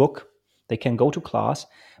pick up a book, they can go to class,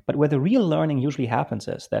 but where the real learning usually happens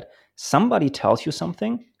is that somebody tells you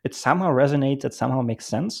something, it somehow resonates, it somehow makes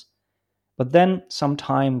sense, but then some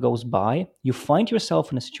time goes by, you find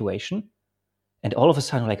yourself in a situation, and all of a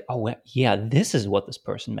sudden, like, oh, well, yeah, this is what this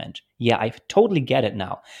person meant. Yeah, I totally get it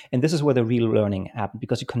now. And this is where the real learning happened,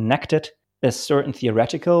 because you connected a certain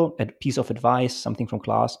theoretical, a piece of advice, something from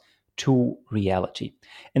class, to reality.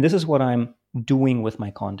 And this is what I'm doing with my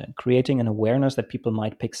content, creating an awareness that people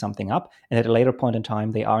might pick something up, and at a later point in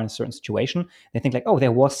time, they are in a certain situation. They think like, oh,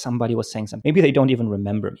 there was somebody who was saying something. Maybe they don't even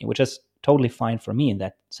remember me, which is totally fine for me in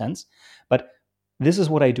that sense. But this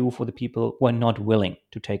is what I do for the people who are not willing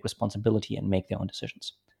to take responsibility and make their own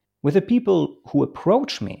decisions. With the people who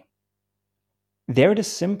approach me, there it is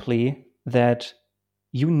simply that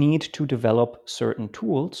you need to develop certain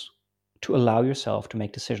tools to allow yourself to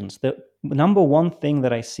make decisions. The number one thing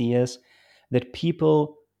that I see is that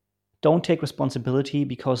people don't take responsibility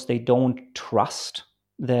because they don't trust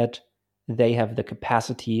that they have the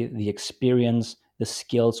capacity, the experience, the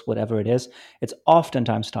skills, whatever it is. It's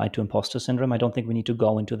oftentimes tied to imposter syndrome. I don't think we need to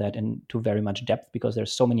go into that into very much depth because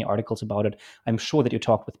there's so many articles about it. I'm sure that you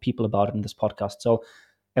talked with people about it in this podcast. So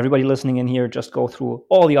everybody listening in here, just go through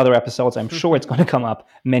all the other episodes. I'm sure it's going to come up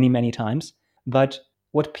many, many times. But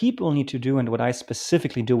what people need to do, and what I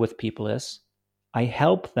specifically do with people, is I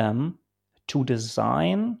help them to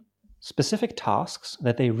design specific tasks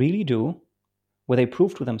that they really do, where they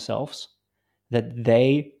prove to themselves that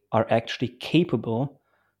they are actually capable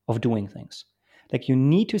of doing things. Like, you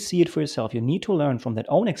need to see it for yourself. You need to learn from that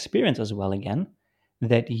own experience as well, again,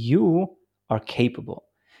 that you are capable.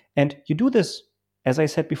 And you do this, as I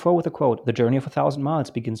said before with the quote, the journey of 1,000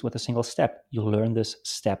 miles begins with a single step. You learn this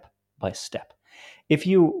step by step. If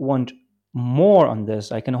you want more on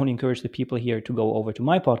this, I can only encourage the people here to go over to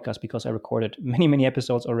my podcast, because I recorded many, many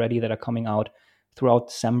episodes already that are coming out throughout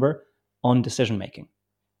December on decision making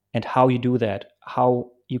and how you do that,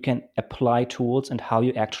 how you can apply tools, and how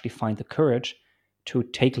you actually find the courage to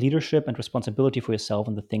take leadership and responsibility for yourself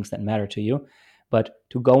and the things that matter to you. But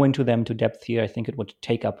to go into them to depth here, I think it would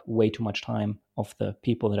take up way too much time of the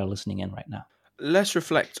people that are listening in right now. Let's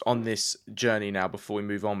reflect on this journey now before we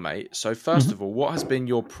move on, mate. So first of all, what has been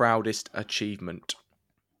your proudest achievement?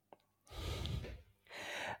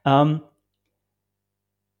 I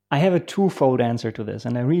have a twofold answer to this,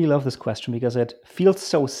 and I really love this question because it feels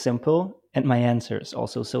so simple, and my answer is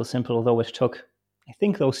also so simple, although it took, I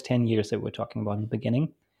think, those 10 years that we were talking about in the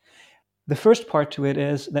beginning. The first part to it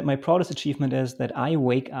is that my proudest achievement is that I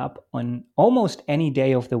wake up on almost any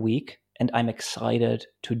day of the week and I'm excited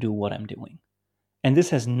to do what I'm doing. And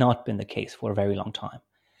this has not been the case for a very long time.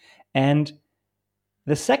 And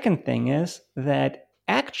the second thing is that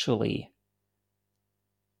actually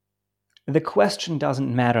the question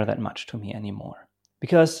doesn't matter that much to me anymore.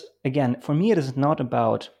 Because again, for me, it is not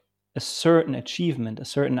about a certain achievement, a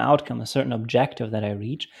certain outcome, a certain objective that I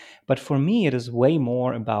reach. But for me, it is way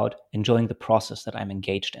more about enjoying the process that I'm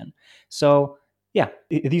engaged in. So yeah,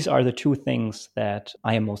 these are the two things that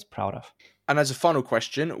I am most proud of. And as a final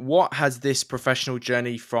question, what has this professional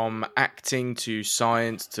journey from acting to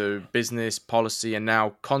science to business, policy, and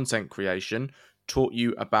now content creation taught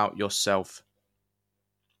you about yourself?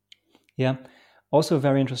 Yeah, also a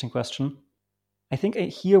very interesting question. I think I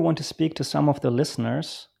here want to speak to some of the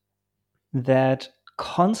listeners that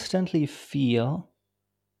constantly feel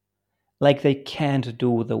like they can't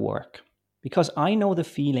do the work. Because I know the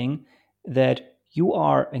feeling that you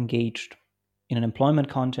are engaged in an employment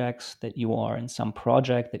context, that you are in some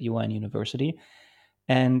project, that you are in university,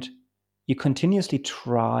 and you continuously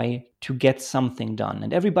try to get something done.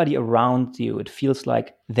 And everybody around you, it feels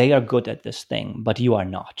like they are good at this thing, but you are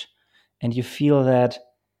not. And you feel that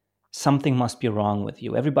something must be wrong with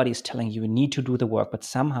you. Everybody is telling you need to do the work, but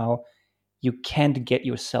somehow you can't get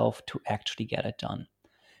yourself to actually get it done.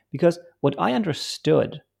 Because what I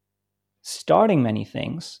understood, starting many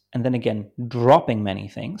things and then again dropping many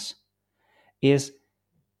things, is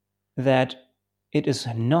that it is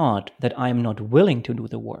not that I am not willing to do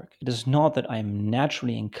the work. It is not that I am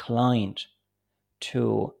naturally inclined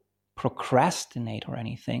to procrastinate or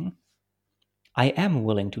anything. I am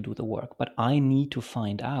willing to do the work, but I need to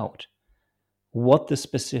find out what the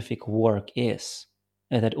specific work is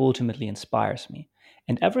that ultimately inspires me.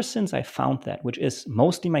 And ever since I found that, which is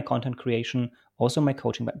mostly my content creation, also my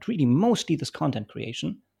coaching, but really mostly this content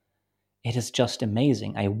creation, it is just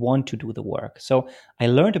amazing. I want to do the work. So I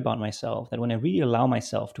learned about myself that when I really allow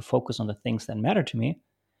myself to focus on the things that matter to me,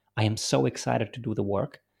 I am so excited to do the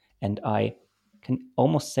work. And I can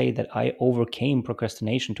almost say that I overcame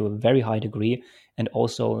procrastination to a very high degree, and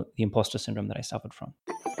also the imposter syndrome that I suffered from.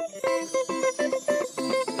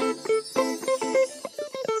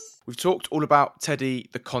 We've talked all about Teddy,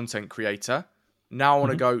 the content creator. Now I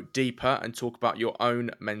want to go deeper and talk about your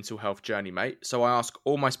own mental health journey, mate. So I ask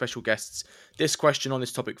all my special guests this question on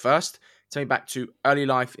this topic first. Take me back to early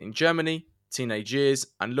life in Germany, teenage years,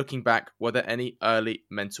 and looking back, were there any early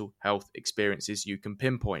mental health experiences you can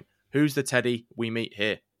pinpoint? Who's the Teddy we meet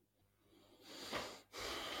here?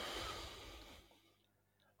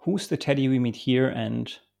 Who's the Teddy we meet here,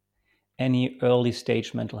 and any early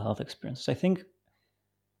stage mental health experiences? I think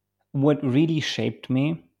what really shaped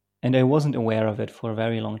me, and I wasn't aware of it for a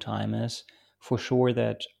very long time, is for sure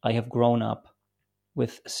that I have grown up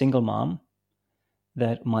with a single mom,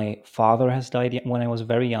 that my father has died when I was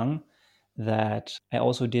very young, that I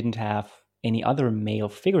also didn't have any other male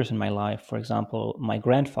figures in my life. For example, my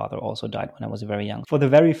grandfather also died when I was very young. For the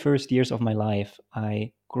very first years of my life,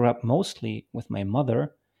 I grew up mostly with my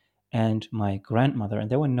mother and my grandmother, and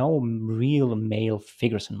there were no real male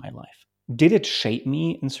figures in my life. Did it shape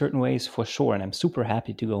me in certain ways? For sure, and I'm super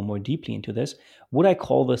happy to go more deeply into this. Would I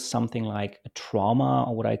call this something like a trauma,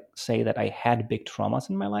 or would I say that I had big traumas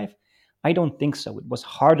in my life? I don't think so. It was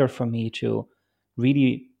harder for me to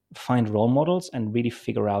really find role models and really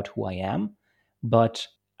figure out who I am, but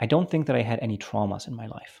I don't think that I had any traumas in my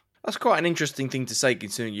life. That's quite an interesting thing to say,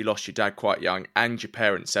 considering you lost your dad quite young and your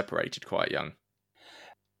parents separated quite young.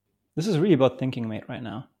 This is really about thinking, mate, right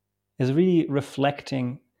now. It's really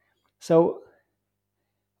reflecting. So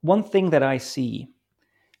one thing that I see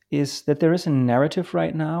is that there is a narrative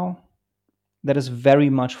right now that is very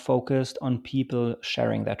much focused on people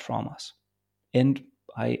sharing their traumas. And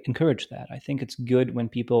I encourage that. I think it's good when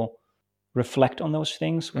people reflect on those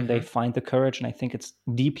things, when they find the courage. And I think it's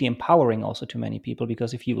deeply empowering also to many people,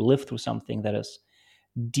 because if you live through something that is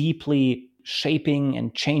deeply shaping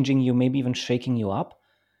and changing you, maybe even shaking you up,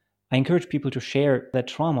 I encourage people to share that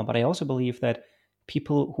trauma. But I also believe that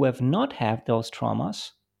people who have not had those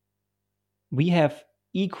traumas, we have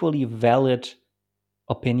equally valid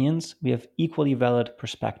opinions, we have equally valid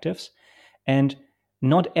perspectives, and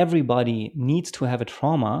not everybody needs to have a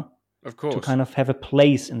trauma to kind of have a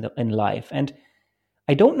place in life. And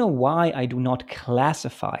I don't know why I do not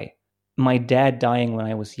classify my dad dying when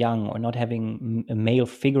I was young, or not having a male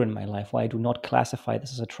figure in my life, why I do not classify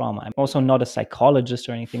this as a trauma. I'm also not a psychologist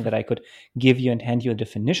or anything that I could give you and hand you a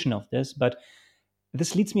definition of this, but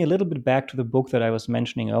this leads me a little bit back to the book that I was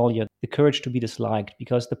mentioning earlier, The Courage to Be Disliked,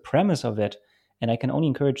 because the premise of it, and I can only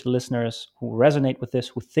encourage the listeners who resonate with this,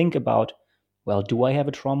 who think about, well, do I have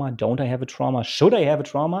a trauma? Don't I have a trauma? Should I have a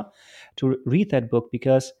trauma? To read that book,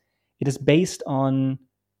 because it is based on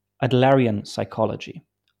Adlerian psychology.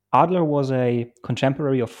 Adler was a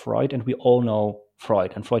contemporary of Freud, and we all know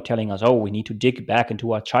Freud. And Freud telling us, oh, we need to dig back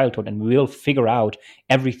into our childhood and we will figure out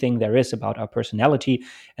everything there is about our personality,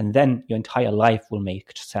 and then your entire life will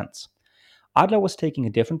make sense. Adler was taking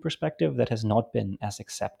a different perspective that has not been as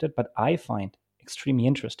accepted, but I find extremely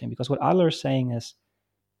interesting, because what Adler is saying is,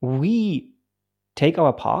 we take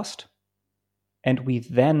our past and we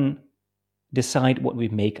then decide what we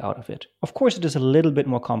make out of it. Of course, it is a little bit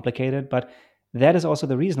more complicated, but that is also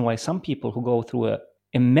the reason why some people who go through an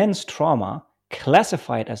immense trauma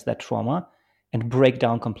classify it as that trauma and break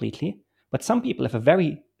down completely. But some people have a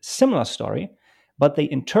very similar story, but they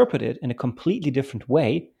interpret it in a completely different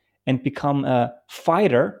way and become a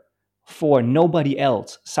fighter for nobody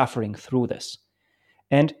else suffering through this.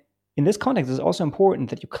 And in this context, it's also important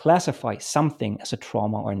that you classify something as a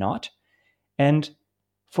trauma or not. And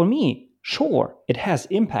for me, Sure, it has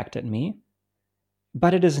impacted me,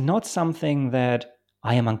 but it is not something that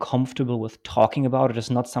I am uncomfortable with talking about. It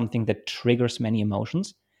is not something that triggers many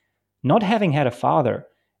emotions. Not having had a father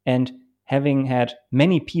and having had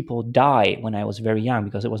many people die when I was very young,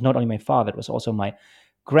 because it was not only my father, it was also my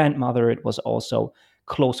grandmother, it was also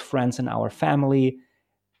close friends in our family.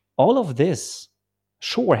 All of this,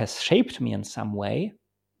 sure, has shaped me in some way,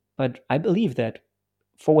 but I believe that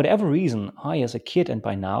for whatever reason, I, as a kid and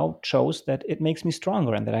by now, chose that it makes me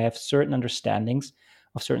stronger and that I have certain understandings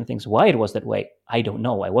of certain things. Why it was that way, I don't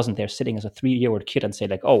know. I wasn't there sitting as a 3-year-old kid and say,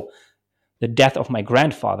 like, oh, the death of my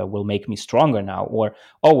grandfather will make me stronger now, or,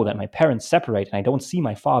 oh, that my parents separate and I don't see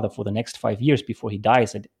my father for the next 5 years before he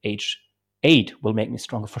dies at age 8 will make me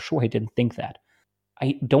stronger. For sure, I didn't think that.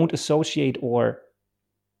 I don't associate, or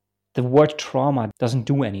the word trauma doesn't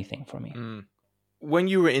do anything for me. When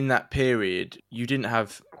you were in that period, you didn't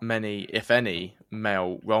have many, if any,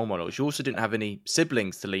 male role models. You also didn't have any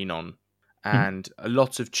siblings to lean on. And a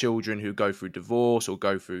lot of children who go through divorce or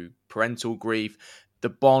go through parental grief, the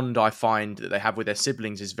bond I find that they have with their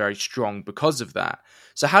siblings is very strong because of that.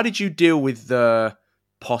 So how did you deal with the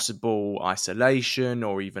possible isolation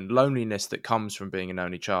or even loneliness that comes from being an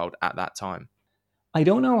only child at that time? I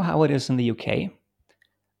don't know how it is in the UK.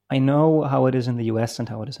 I know how it is in the US and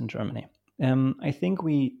how it is in Germany. I think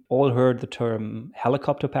we all heard the term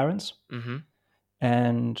helicopter parents. Mm-hmm.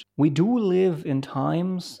 And we do live in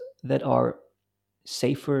times that are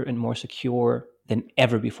safer and more secure than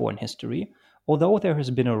ever before in history, although there has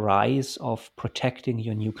been a rise of protecting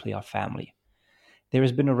your nuclear family. There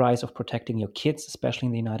has been a rise of protecting your kids, especially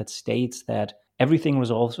in the United States, that everything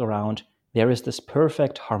revolves around there is this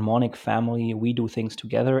perfect harmonic family, we do things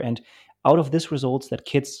together. And out of this results that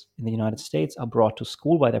kids in the United States are brought to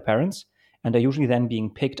school by their parents and are usually then being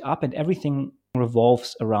picked up, and everything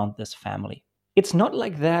revolves around this family. It's not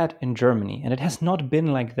like that in Germany, and it has not been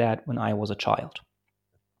like that when I was a child.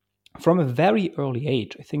 From a very early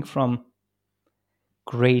age, I think from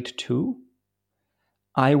grade 2,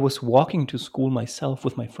 I was walking to school myself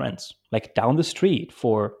with my friends, like down the street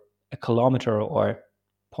for a kilometer or zero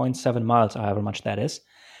point 0.7 miles, however much that is.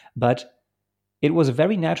 But it was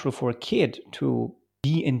very natural for a kid to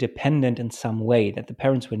be independent in some way, that the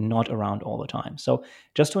parents were not around all the time. So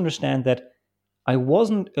just to understand that I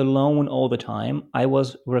wasn't alone all the time, I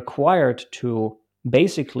was required to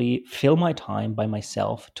basically fill my time by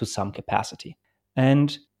myself to some capacity.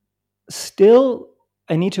 And still,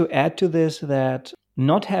 I need to add to this that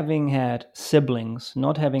not having had siblings,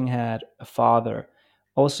 not having had a father,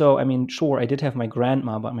 also, I mean, sure, I did have my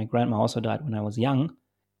grandma, but my grandma also died when I was young.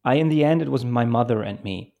 In the end, it was my mother and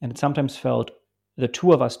me. And it sometimes felt the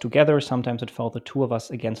two of us together, sometimes it felt the two of us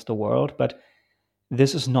against the world, but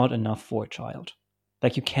this is not enough for a child.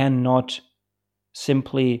 Like, you cannot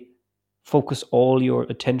simply focus all your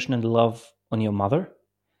attention and love on your mother.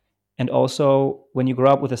 And also, when you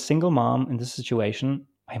grow up with a single mom in this situation,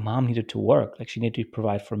 my mom needed to work. Like, she needed to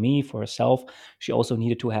provide for me, for herself. She also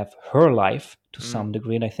needed to have her life to some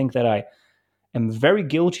degree. And I think that I am very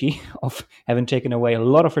guilty of having taken away a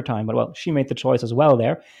lot of her time. But well, she made the choice as well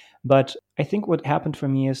there. But I think what happened for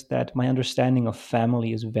me is that my understanding of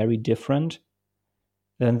family is very different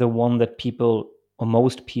than the one that people, or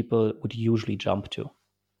most people, would usually jump to.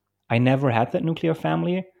 I never had that nuclear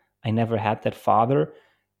family. I never had that father.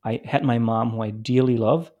 I had my mom, who I dearly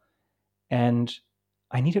love, and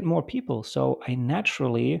I needed more people. So I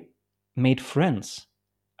naturally made friends.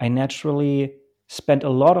 I naturally spent a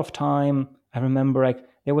lot of time. I remember, like,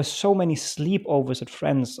 there were so many sleepovers at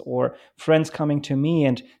friends, or friends coming to me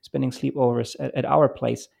and spending sleepovers at our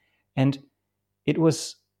place. And it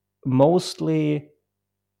was mostly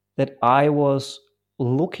that I was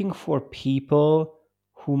looking for people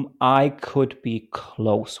whom I could be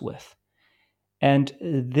close with. And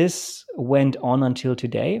this went on until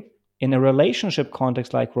today. In a relationship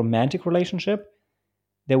context, like romantic relationship,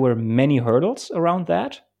 there were many hurdles around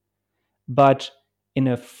that. But in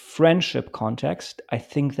a friendship context, I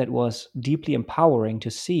think that was deeply empowering to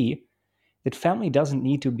see that family doesn't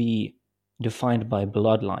need to be defined by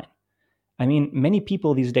bloodline. I mean, many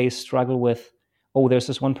people these days struggle with, oh, there's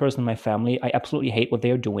this one person in my family, I absolutely hate what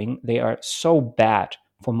they're doing. They are so bad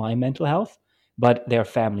for my mental health, but they're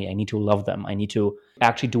family. I need to love them. I need to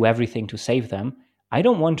actually do everything to save them. I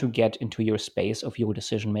don't want to get into your space of your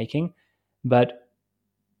decision making, but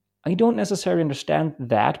I don't necessarily understand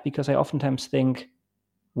that, because I oftentimes think,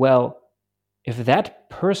 well, if that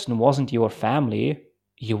person wasn't your family,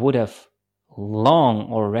 you would have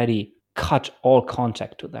long already cut all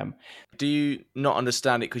contact to them. Do you not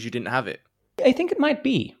understand it because you didn't have it? I think it might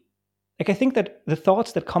be. like I think that the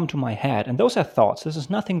thoughts that come to my head, and those are thoughts, this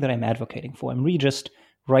is nothing that I'm advocating for. I'm really just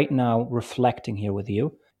right now reflecting here with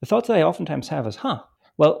you. The thoughts that I oftentimes have is,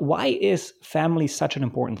 well, why is family such an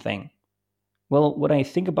important thing? Well, when I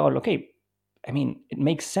think about, okay, I mean, it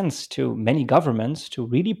makes sense to many governments to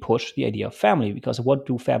really push the idea of family, because what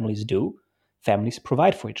do families do? Families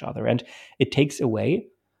provide for each other. And it takes away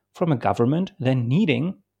from a government then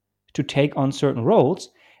needing to take on certain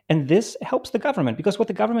roles. And this helps the government, because what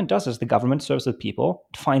the government does is the government serves the people,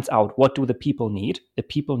 finds out what do the people need. The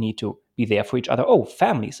people need to be there for each other. Oh,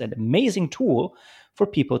 families, an amazing tool for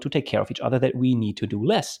people to take care of each other that we need to do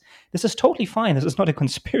less. This is totally fine. This is not a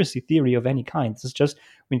conspiracy theory of any kind. This is just,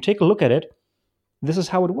 when you take a look at it, this is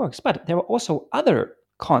how it works. But there are also other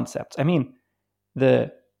concepts. I mean,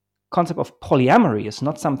 the concept of polyamory is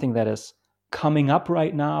not something that is coming up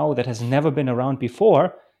right now, that has never been around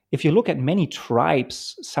before. If you look at many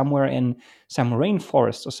tribes somewhere in some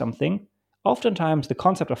rainforest or something, oftentimes the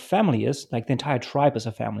concept of family is like the entire tribe is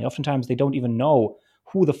a family. Oftentimes they don't even know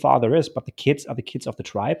who the father is, but the kids are the kids of the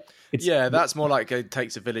tribe. That's more like it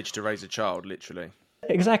takes a village to raise a child, literally.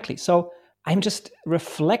 Exactly. So I'm just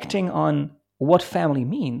reflecting on what family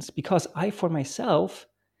means, because I, for myself,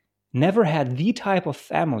 never had the type of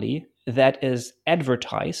family that is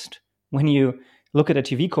advertised when you look at a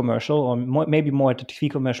TV commercial, or maybe more at a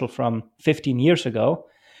TV commercial from 15 years ago,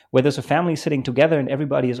 where there's a family sitting together and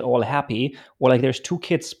everybody is all happy, or like there's two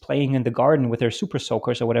kids playing in the garden with their super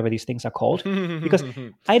soakers or whatever these things are called. Because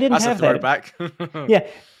I didn't have that. That's a throwback. Yeah,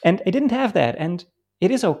 and I didn't have that. And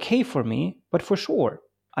it is okay for me, but for sure,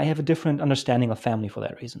 I have a different understanding of family for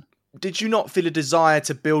that reason. Did you not feel a desire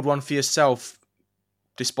to build one for yourself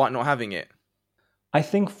despite not having it? I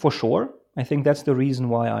think for sure. I think that's the reason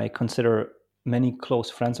why I consider many close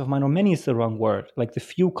friends of mine, or many is the wrong word, like the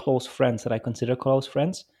few close friends that I consider close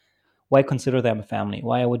friends, why I consider them a family,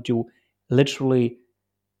 why I would do literally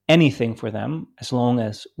anything for them as long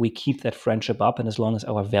as we keep that friendship up and as long as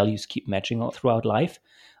our values keep matching all throughout life.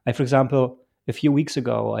 For example, a few weeks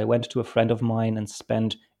ago, I went to a friend of mine and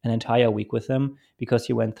spent an entire week with him because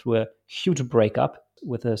he went through a huge breakup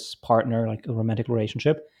with his partner, like a romantic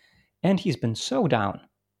relationship. And he's been so down.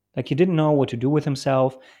 Like, he didn't know what to do with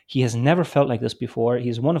himself. He has never felt like this before.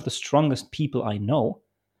 He's one of the strongest people I know,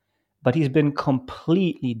 but he's been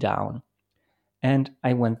completely down. And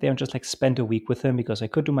I went there and just like spent a week with him because I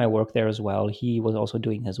could do my work there as well. He was also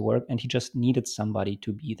doing his work and he just needed somebody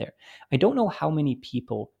to be there. I don't know how many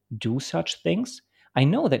people do such things. I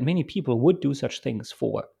know that many people would do such things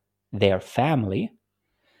for their family,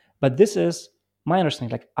 but this is my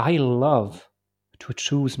understanding. Like, I love to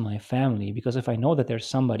choose my family, because if I know that there's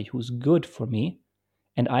somebody who's good for me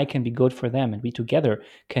and I can be good for them and we together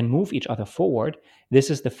can move each other forward,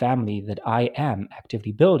 this is the family that I am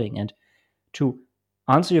actively building. And to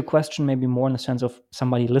answer your question maybe more in the sense of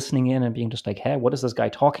somebody listening in and being just like, hey, what is this guy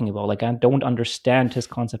talking about? Like, I don't understand his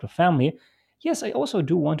concept of family. Yes, I also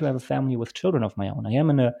do want to have a family with children of my own. I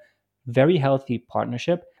am in a very healthy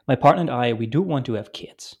partnership. My partner and I, we do want to have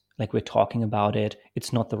kids. Like, we're talking about it.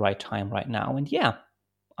 It's not the right time right now. And yeah,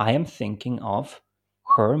 I am thinking of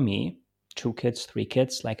her, me, 2 kids, 3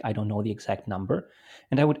 kids. Like, I don't know the exact number.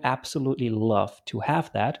 And I would absolutely love to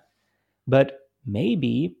have that. But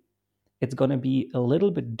maybe it's going to be a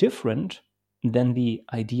little bit different than the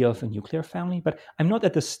idea of a nuclear family. But I'm not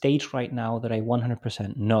at the stage right now that I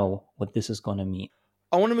 100% know what this is going to mean.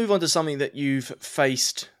 I want to move on to something that you've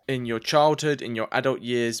faced in your childhood, in your adult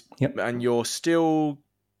years, and you're still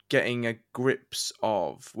getting a grips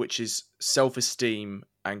of, which is self-esteem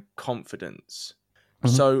and confidence.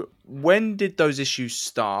 Mm-hmm. So when did those issues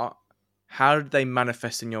start? How did they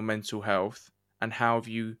manifest in your mental health? And how have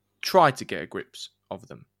you tried to get a grips of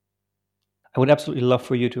them? I would absolutely love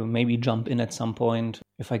for you to maybe jump in at some point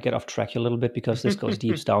if I get off track a little bit, because this goes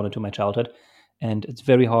deep down into my childhood. And it's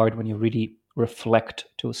very hard when you really reflect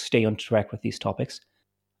to stay on track with these topics.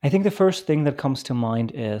 I think the first thing that comes to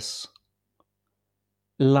mind is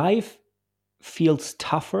life feels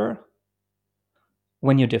tougher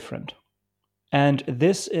when you're different. And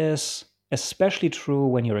this is especially true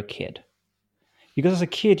when you're a kid. Because as a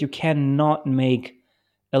kid, you cannot make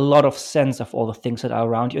a lot of sense of all the things that are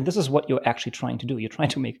around you. And this is what you're actually trying to do. You're trying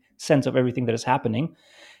to make sense of everything that is happening.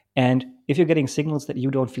 And if you're getting signals that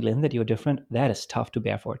you don't feel in, that you're different, that is tough to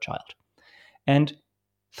bear for a child. And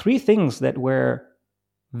 3 things that were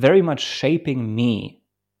very much shaping me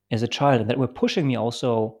as a child and that were pushing me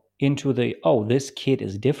also into the, oh, this kid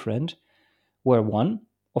is different, were 1,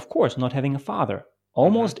 of course, not having a father.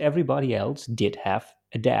 Almost everybody else did have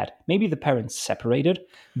a dad. Maybe the parents separated,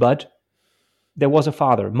 but there was a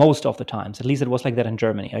father most of the times. At least it was like that in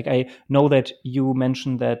Germany. Like, I know that you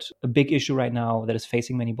mentioned that a big issue right now that is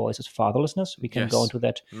facing many boys is fatherlessness. We can go into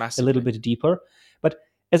that massively. a little bit deeper. But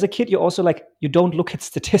as a kid, you also like, you don't look at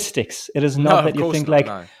statistics. It is not that you think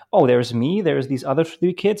oh, there's me, there's these other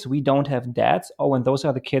 3 kids, we don't have dads. Oh, and those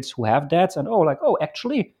are the kids who have dads. And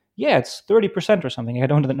actually, yeah, it's 30% or something. I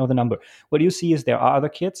don't know the number. What you see is there are other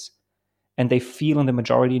kids and they feel in the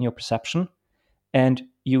majority in your perception, and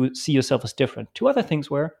you see yourself as different. 2 other things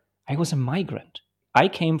were, I was a migrant. I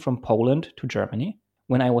came from Poland to Germany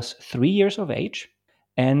when I was 3 years of age,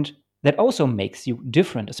 and that also makes you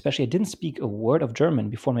different. Especially, I didn't speak a word of German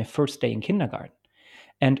before my first day in kindergarten.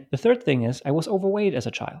 And the third thing is, I was overweight as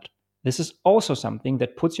a child. This is also something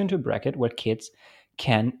that puts you into a bracket where kids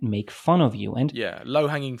can make fun of you. And yeah,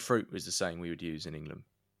 low-hanging fruit was the saying we would use in England.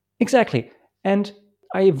 Exactly. And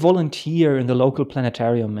I volunteer in the local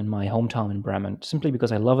planetarium in my hometown in Bremen, simply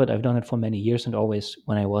because I love it. I've done it for many years, and always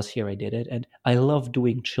when I was here, I did it. And I love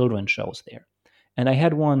doing children's shows there. And I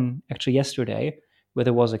had one actually yesterday where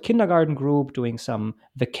there was a kindergarten group doing some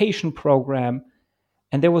vacation program.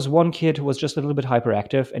 And there was one kid who was just a little bit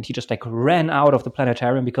hyperactive, and he just like ran out of the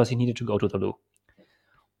planetarium because he needed to go to the loo.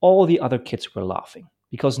 All the other kids were laughing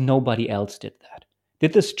because nobody else did that.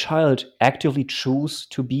 Did this child actively choose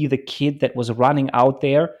to be the kid that was running out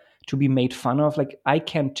there to be made fun of? Like, I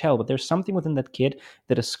can't tell, but there's something within that kid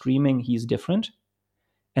that is screaming he's different,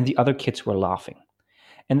 and the other kids were laughing.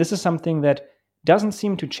 And this is something that doesn't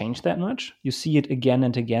seem to change that much. You see it again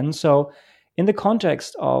and again. So in the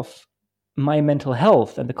context of my mental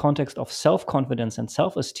health and the context of self-confidence and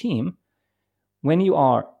self-esteem, when you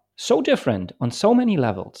are so different on so many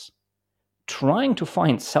levels, trying to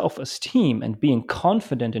find self-esteem and being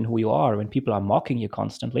confident in who you are when people are mocking you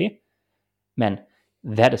constantly, man,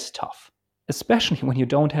 that is tough. Especially when you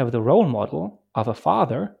don't have the role model of a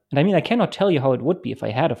father. And I mean, I cannot tell you how it would be if I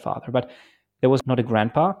had a father, but there was not a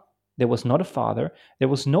grandpa, there was not a father, there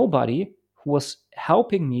was nobody who was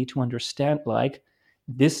helping me to understand, like,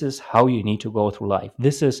 this is how you need to go through life.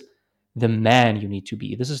 This is the man you need to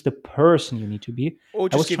be. This is the person you need to be. Or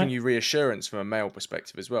just giving you reassurance from a male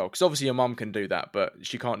perspective as well. Because obviously your mum can do that, but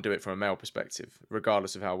she can't do it from a male perspective,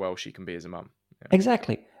 regardless of how well she can be as a mum. Yeah.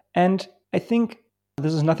 Exactly. And I think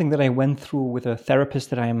this is nothing that I went through with a therapist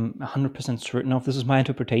that I'm 100% certain of. This is my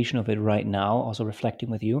interpretation of it right now, also reflecting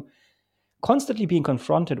with you. Constantly being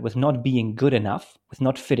confronted with not being good enough, with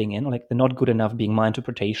not fitting in, like the not good enough being my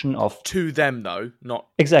interpretation of... To them, though, not...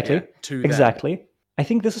 Exactly. Yeah, to them. Exactly. I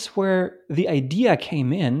think this is where the idea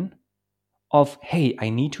came in of, hey, I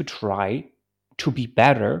need to try to be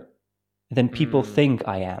better than people think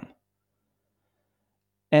I am.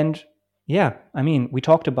 And yeah, I mean, we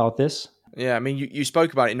talked about this. Yeah, I mean, you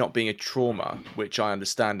spoke about it not being a trauma, which I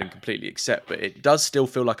understand and completely accept, but it does still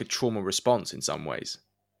feel like a trauma response in some ways.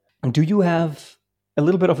 Do you have a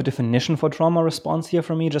little bit of a definition for trauma response here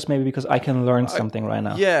for me? Just maybe because I can learn something right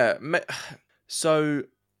now. Yeah. So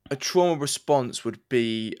a trauma response would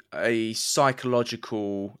be a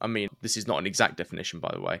psychological... I mean, this is not an exact definition,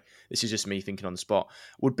 by the way. This is just me thinking on the spot.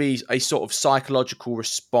 Would be a sort of psychological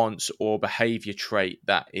response or behavior trait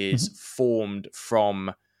that is formed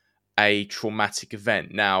from a traumatic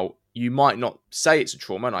event. Now, you might not say it's a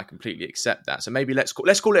trauma, and I completely accept that. So maybe let's call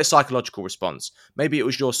it a psychological response. Maybe it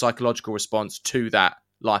was your psychological response to that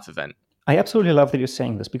life event. I absolutely love that you're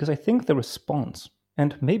saying this, because I think the response,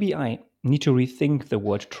 and maybe I need to rethink the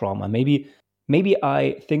word trauma. Maybe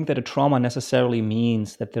I think that a trauma necessarily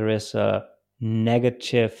means that there is a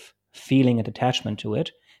negative feeling and attachment to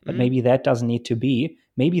it, but maybe that doesn't need to be.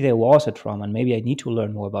 Maybe there was a trauma, and maybe I need to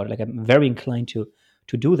learn more about it. Like, I'm very inclined to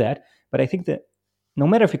do that. But I think that no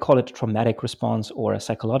matter if you call it a traumatic response or a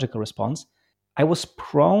psychological response, my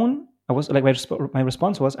response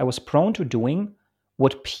was I was prone to doing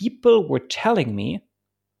what people were telling me,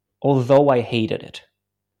 although I hated it.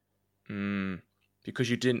 Because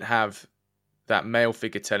you didn't have that male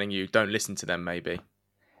figure telling you, don't listen to them, maybe.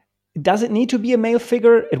 Does it need to be a male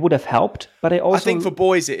figure? It would have helped, but I think for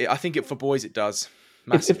boys it does.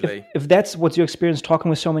 Massively. If that's what your experience talking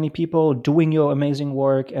with so many people, doing your amazing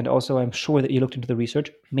work, and also I'm sure that you looked into the research,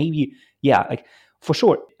 maybe, yeah, like for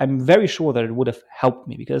sure, I'm very sure that it would have helped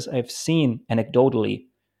me, because I've seen anecdotally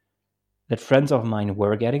that friends of mine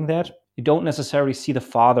were getting that. You don't necessarily see the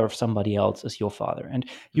father of somebody else as your father. And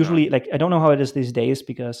usually, like, I don't know how it is these days,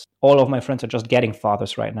 because all of my friends are just getting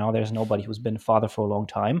fathers right now. There's nobody who's been a father for a long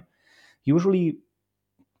time. Usually,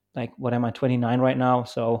 like, what am I, 29 right now?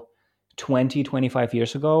 So 20, 25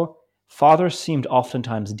 years ago, fathers seemed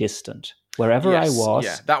oftentimes distant. wherever I Yes, was.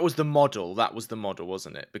 yeah, that was the model. That was the model,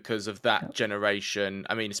 wasn't it? Because of that generation.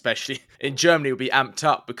 I mean, especially in Germany, it would be amped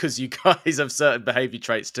up because you guys have certain behavior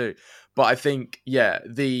traits too. But I think, yeah,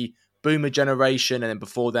 the boomer generation, and then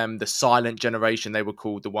before them, the silent generation, they were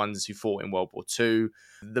called the ones who fought in World War II.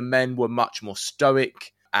 The men were much more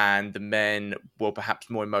stoic, and the men were perhaps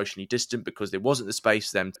more emotionally distant because there wasn't the space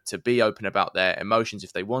for them to be open about their emotions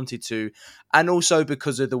if they wanted to. And also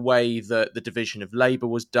because of the way that the division of labour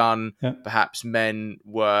was done, perhaps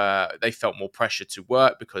they felt more pressure to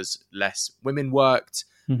work because less women worked.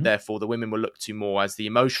 Therefore, the women were looked to more as the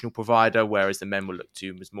emotional provider, whereas the men were looked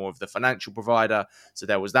to as more of the financial provider. So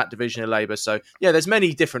there was that division of labour. So yeah, there's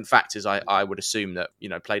many different factors I would assume that,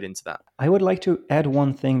 played into that. I would like to add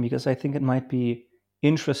one thing because I think it might be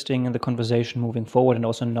interesting in the conversation moving forward, and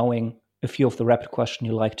also knowing a few of the rapid questions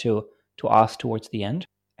you like to ask towards the end.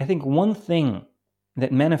 I think one thing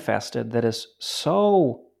that manifested that is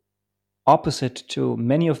so opposite to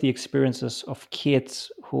many of the experiences of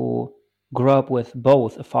kids who grew up with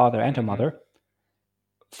both a father and a mother.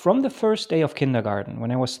 From the first day of kindergarten, when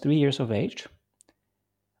I was 3 years of age,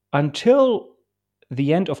 until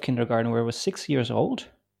the end of kindergarten, where I was 6 years old,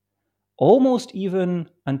 almost even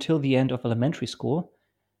until the end of elementary school,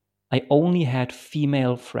 I only had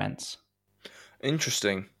female friends.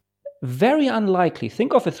 Interesting. Very unlikely.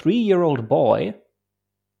 Think of a 3-year-old boy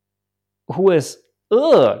who is,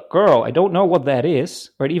 girl, I don't know what that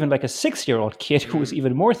is. Or even like a 6-year-old kid who is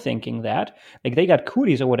even more thinking that. Like they got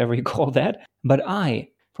cooties or whatever you call that. But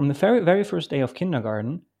from the very, very first day of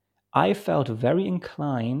kindergarten, I felt very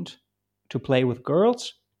inclined to play with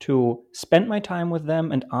girls, to spend my time with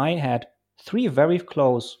them. And I had 3 very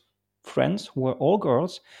close friends who were all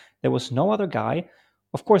girls. There was no other guy.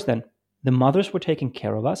 Of course, then the mothers were taking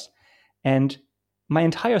care of us. And my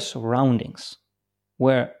entire surroundings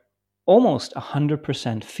were almost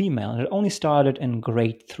 100% female. It only started in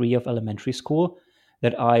grade 3 of elementary school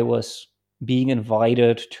that I was being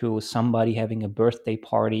invited to somebody having a birthday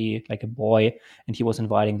party, like a boy, and he was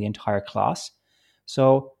inviting the entire class.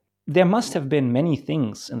 So there must have been many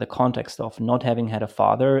things in the context of not having had a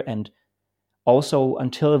father, and also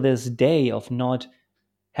until this day of not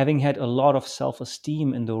having had a lot of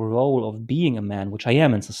self-esteem in the role of being a man, which I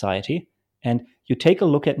am in society. And you take a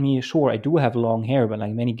look at me, sure, I do have long hair, but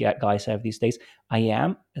like many guys have these days, I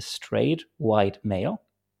am a straight white male.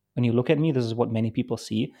 When you look at me, this is what many people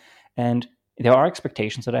see. And there are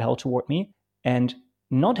expectations that are held toward me. And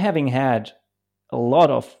not having had a lot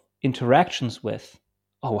of interactions with,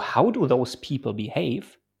 how do those people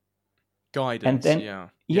behave? Guidance, and then,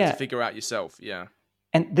 You have to figure out yourself,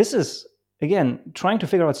 And this is, again, trying to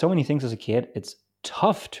figure out so many things as a kid. It's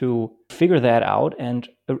tough to figure that out. And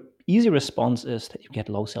an easy response is that you get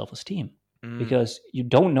low self-esteem because you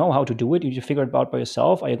don't know how to do it. You just figure it out by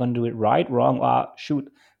yourself. Are you going to do it right, wrong? Shoot,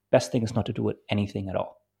 best thing is not to do it anything at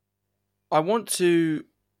all. I want to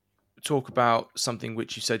talk about something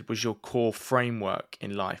which you said was your core framework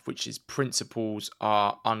in life, which is principles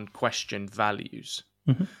are unquestioned values.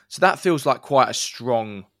 So that feels like quite a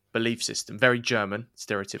strong belief system, very German,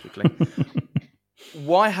 stereotypically.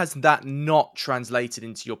 Why has that not translated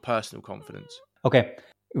into your personal confidence? Okay,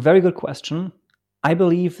 very good question. I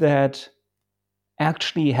believe that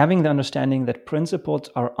actually having the understanding that principles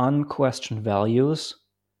are unquestioned values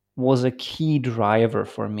was a key driver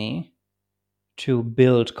for me to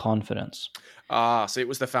build confidence. So it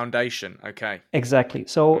was the foundation. Okay. Exactly.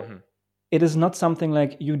 So it is not something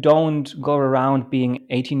like you don't go around being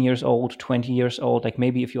 18 years old, 20 years old. Like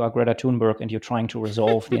maybe if you are Greta Thunberg and you're trying to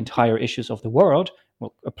resolve the entire issues of the world,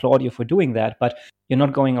 we'll applaud you for doing that. But you're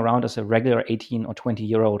not going around as a regular 18 or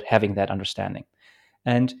 20-year-old having that understanding.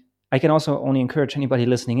 And I can also only encourage anybody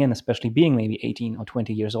listening in, especially being maybe 18 or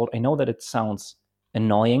 20 years old. I know that it sounds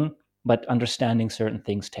annoying, but understanding certain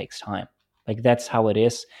things takes time. Like that's how it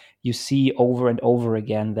is. You see over and over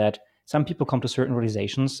again that some people come to certain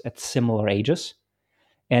realizations at similar ages.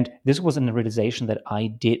 And this was a realization that I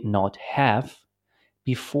did not have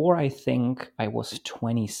before I think I was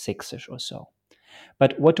 26-ish or so.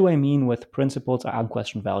 But what do I mean with principles are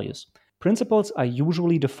unquestioned values? Principles are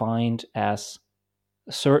usually defined as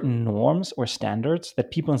certain norms or standards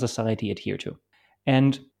that people in society adhere to.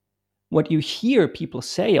 And what you hear people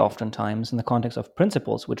say oftentimes in the context of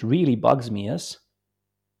principles, which really bugs me, is,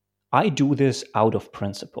 I do this out of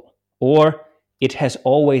principle, or it has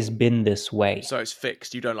always been this way. So it's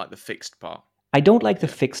fixed. You don't like the fixed part. I don't like the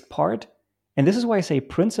fixed part. And this is why I say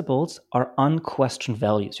principles are unquestioned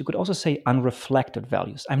values. You could also say unreflected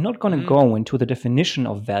values. I'm not going to go into the definition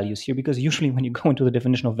of values here, because usually when you go into the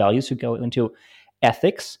definition of values, you go into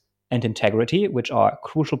ethics and integrity, whiwhich are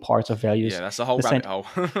crucial parts of values. Yeah, that's a whole rabbit hole.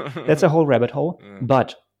 That's a whole rabbit hole. Yeah.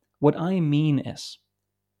 But what I mean is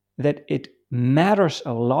that it matters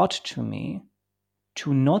a lot to me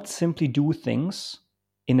to not simply do things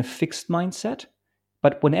in a fixed mindset,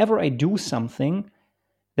 but whenever I do something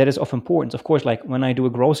that is of importance. Of course, like when I do a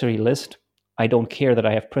grocery list, I don't care that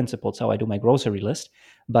I have principles how I do my grocery list.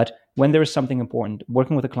 But when there is something important,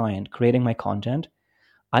 working with a client, creating my content,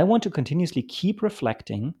 I want to continuously keep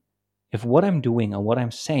reflecting if what I'm doing or what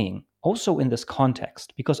I'm saying, also in this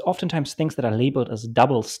context, because oftentimes things that are labeled as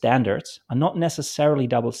double standards are not necessarily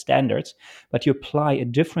double standards, but you apply a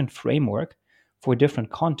different framework for a different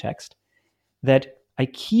context, that I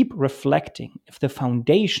keep reflecting if the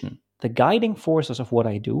foundation, the guiding forces of what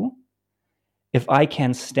I do, if I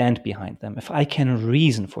can stand behind them, if I can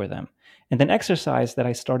reason for them. And an exercise that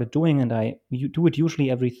I started doing, and I do it usually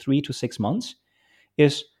every 3 to 6 months,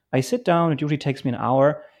 is I sit down, it usually takes me an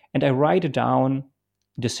hour, and I write down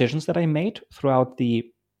decisions that I made throughout the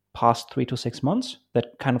past 3 to 6 months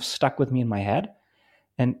that kind of stuck with me in my head.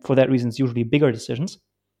 And for that reason, it's usually bigger decisions.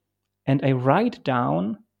 And I write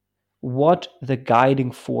down what the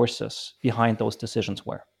guiding forces behind those decisions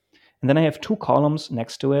were. And then I have 2 columns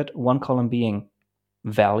next to it, one column being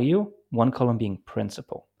value, one column being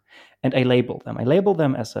principle. And I label them. I label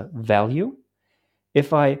them as a value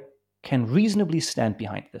if I can reasonably stand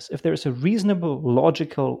behind this. If there is a reasonable,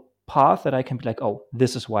 logical path that I can be like, oh,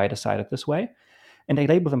 this is why I decided this way. And I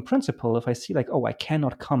label them principle if I see like, oh, I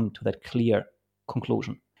cannot come to that clear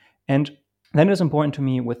conclusion. And then it is important to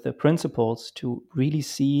me with the principles to really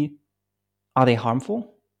see, are they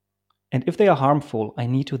harmful? And if they are harmful, I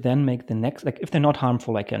need to then make the next, like if they're not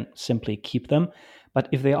harmful, I can simply keep them. But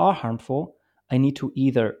if they are harmful, I need to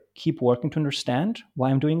either keep working to understand why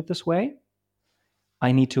I'm doing it this way,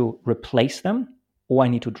 I need to replace them, or I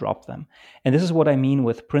need to drop them. And this is what I mean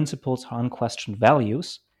with principles are unquestioned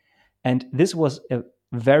values. And this was a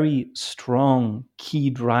very strong key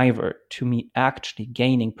driver to me actually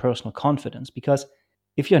gaining personal confidence, because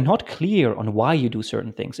if you're not clear on why you do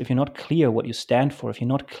certain things, if you're not clear what you stand for, if you're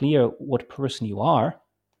not clear what person you are,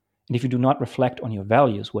 and if you do not reflect on your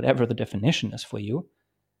values, whatever the definition is for you,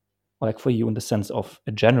 or like for you in the sense of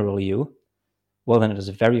a general you, well, then it is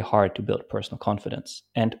very hard to build personal confidence.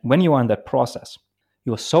 And when you are in that process,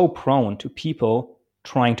 you are so prone to people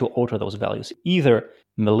trying to alter those values, either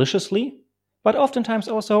maliciously, but oftentimes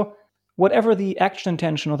also whatever the action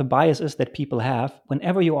intention or the bias is that people have,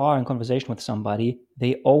 whenever you are in conversation with somebody,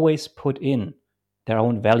 they always put in their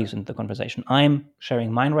own values into the conversation. I'm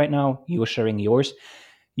sharing mine right now. You're sharing yours.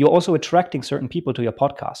 You're also attracting certain people to your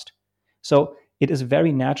podcast. So it is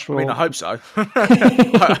very natural. I mean, I hope so.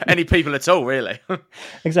 Any people at all, really.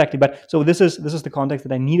 Exactly. But so this is the context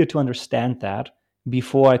that I needed to understand that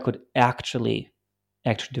before I could actually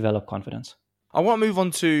develop confidence. I want to move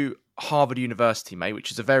on to Harvard University, mate,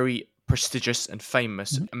 which is a very prestigious and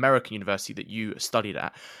famous American university that you studied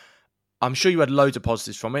at. I'm sure you had loads of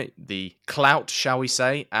positives from it, the clout, shall we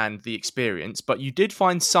say, and the experience, but you did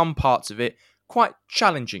find some parts of it quite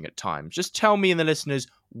challenging at times. Just tell me and the listeners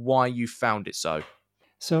why you found it so.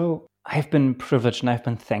 So I've been privileged and I've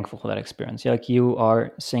been thankful for that experience. Like you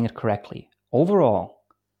are saying it correctly. Overall,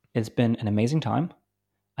 it's been an amazing time.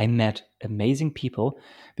 I met amazing people,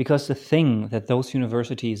 because the thing that those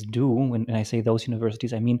universities do, when I say those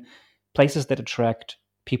universities, I mean places that attract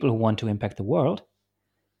people who want to impact the world,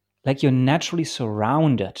 like you're naturally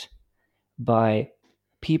surrounded by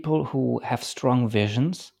people who have strong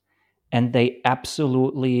visions, and they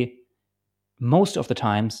absolutely, most of the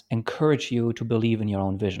times, encourage you to believe in your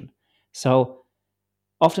own vision. So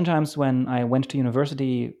oftentimes when I went to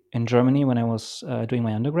university in Germany, when I was doing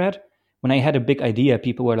my undergrad, when I had a big idea,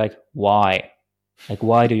 people were like, why? Like,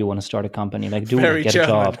 why do you want to start a company? Like, do it, get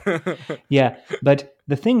German. a job. Yeah. But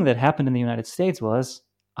the thing that happened in the United States was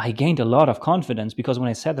I gained a lot of confidence, because when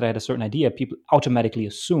I said that I had a certain idea, people automatically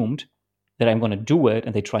assumed that I'm going to do it,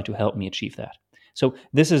 and they tried to help me achieve that. So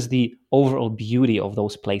this is the overall beauty of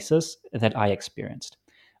those places that I experienced.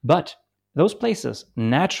 But those places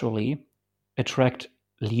naturally attract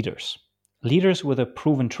leaders with a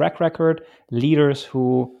proven track record, leaders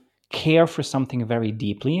who care for something very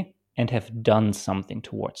deeply and have done something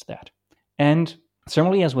towards that. And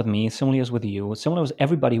similarly as with me, similarly as with you, similarly as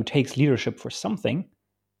everybody who takes leadership for something,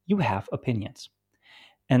 you have opinions.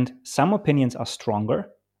 And some opinions are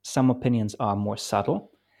stronger, some opinions are more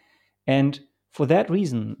subtle. And for that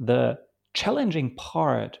reason, the challenging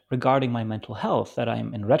part regarding my mental health that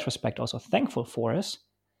I'm in retrospect also thankful for is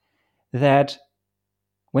that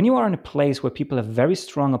when you are in a place where people have very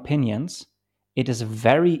strong opinions, it is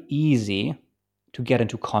very easy to get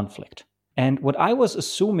into conflict. And what I was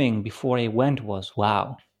assuming before I went was,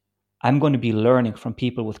 wow, I'm going to be learning from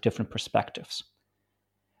people with different perspectives.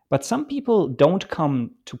 But some people don't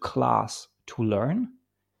come to class to learn.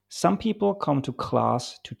 Some people come to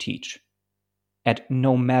class to teach at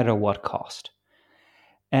no matter what cost.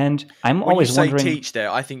 And I'm When you always say wondering... teach there,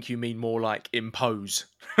 I think you mean more like impose.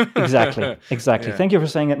 Exactly. Yeah. Thank you for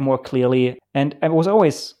saying it more clearly. And I was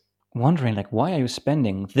always wondering, like, why are you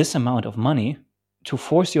spending this amount of money to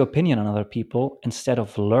force your opinion on other people instead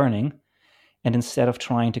of learning and instead of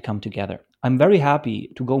trying to come together? I'm very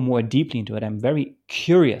happy to go more deeply into it. I'm very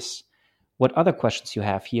curious what other questions you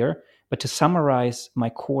have here. But to summarize my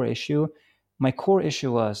core issue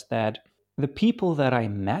was that the people that I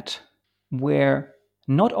met were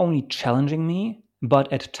not only challenging me,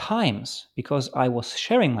 but at times, because I was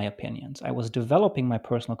sharing my opinions, I was developing my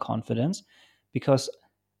personal confidence, because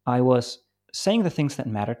I was saying the things that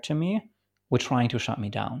mattered to me, were trying to shut me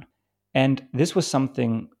down. And this was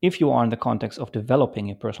something, if you are in the context of developing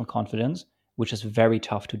your personal confidence, which is very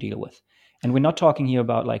tough to deal with. And we're not talking here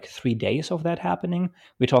about like 3 days of that happening.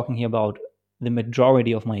 We're talking here about the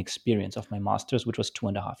majority of my experience of my master's, which was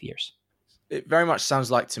 2.5 years. It very much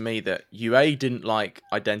sounds like to me that you A, didn't like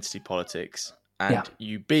identity politics, and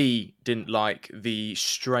you B, didn't like the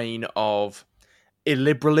strain of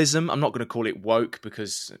illiberalism. I'm not going to call it woke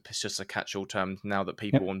because it's just a catch-all term now that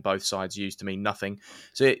people on both sides use to mean nothing.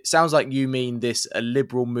 So it sounds like you mean this a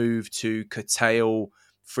liberal move to curtail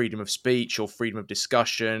freedom of speech or freedom of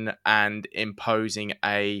discussion and imposing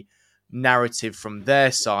a narrative from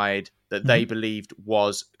their side that they believed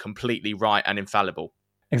was completely right and infallible.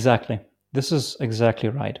 Exactly. This is exactly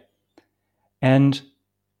right. And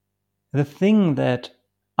the thing that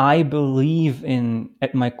I believe in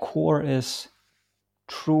at my core is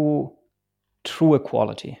true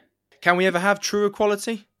equality. Can we ever have true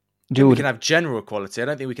equality? Dude, we can have general equality. I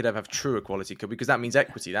don't think we could ever have true equality because that means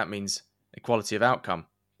equity. That means equality of outcome.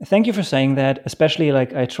 Thank you for saying that. Especially,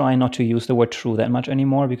 like, I try not to use the word true that much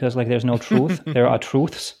anymore because, like, there's no truth. There are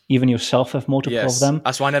truths. Even yourself have multiple of them.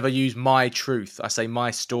 That's why I never use my truth. I say my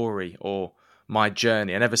story or my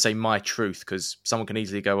journey. I never say my truth because someone can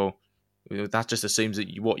easily go, well, that just assumes that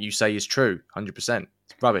what you say is true. 100%.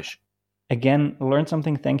 It's rubbish. Again, learned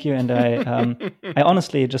something. Thank you. And I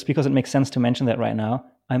honestly, just because it makes sense to mention that right now,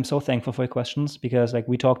 I'm so thankful for your questions because, like,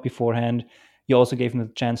 we talked beforehand. You also gave me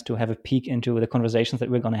the chance to have a peek into the conversations that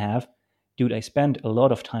we're going to have. Dude, I spend a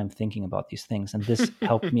lot of time thinking about these things, and this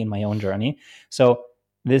helped me in my own journey. So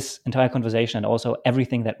this entire conversation and also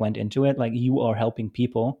everything that went into it, like, you are helping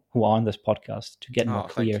people who are on this podcast to get more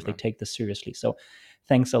clear if they take this seriously. So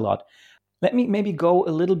thanks a lot. Let me maybe go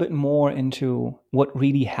a little bit more into what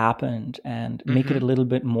really happened and make it a little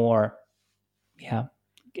bit more,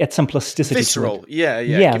 get some plasticity visceral. to it.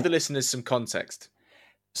 Yeah. Give the listeners some context.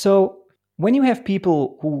 So when you have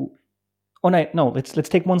people who, let's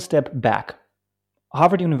take one step back.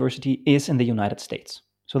 Harvard University is in the United States.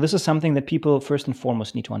 So this is something that people first and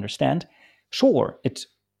foremost need to understand. Sure, it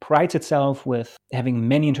prides itself with having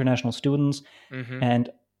many international students. And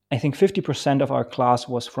I think 50% of our class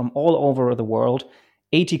was from all over the world,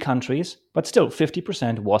 80 countries, but still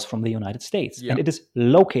 50% was from the United States. And it is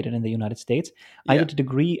located in the United States. I did a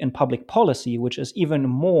degree in public policy, which is even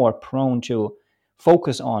more prone to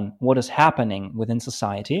focus on what is happening within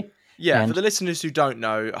society. Yeah, for the listeners who don't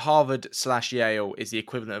know, Harvard/Yale is the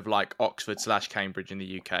equivalent of like Oxford/Cambridge in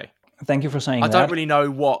the UK. Thank you for saying that. I don't really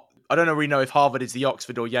know if Harvard is the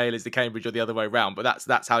Oxford or Yale is the Cambridge or the other way around, but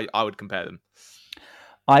that's how I would compare them.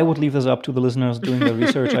 I would leave this up to the listeners doing the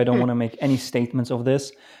research. I don't want to make any statements of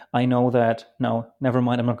this. I know that, no, never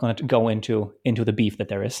mind. I'm not going to go into the beef that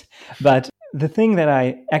there is. But the thing that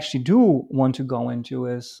I actually do want to go into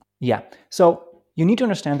is, so you need to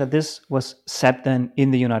understand that this was set then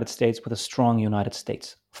in the United States with a strong United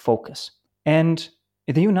States focus. And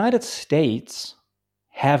the United States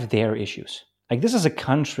have their issues. Like, this is a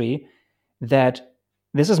country that,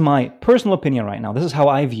 this is my personal opinion right now. This is how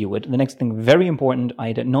I view it. The next thing, very important,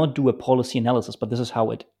 I did not do a policy analysis, but this is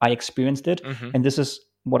how I experienced it. And this is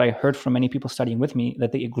what I heard from many people studying with me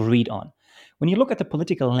that they agreed on. When you look at the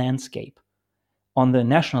political landscape on the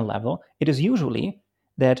national level, it is usually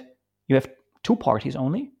that you have two parties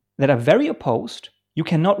only that are very opposed. You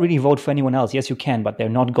cannot really vote for anyone else. Yes, you can, but they're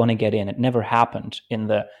not going to get in. It never happened in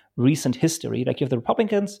the recent history. Like, you have the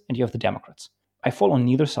Republicans and you have the Democrats. I fall on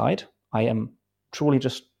neither side. I am truly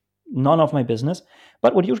just none of my business.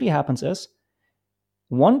 But what usually happens is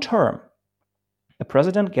one term, the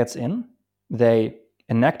president gets in, they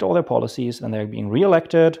enact all their policies, and they're being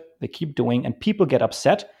reelected, they keep doing, and people get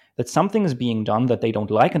upset that something is being done that they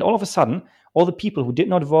don't like, and all of a sudden, all the people who did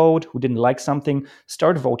not vote, who didn't like something,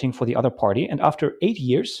 start voting for the other party. And after 8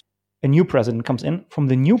 years, a new president comes in from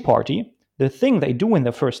the new party. The thing they do in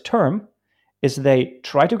their first term is they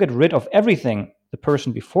try to get rid of everything the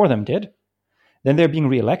person before them did. Then they're being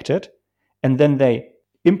reelected, and then they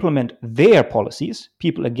implement their policies.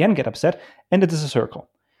 People again get upset, and it is a circle.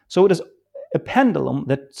 So it is a pendulum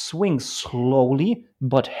that swings slowly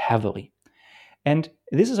but heavily. And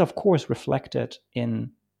this is, of course, reflected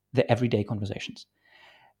in the everyday conversations.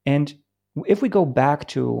 And if we go back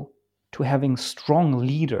to having strong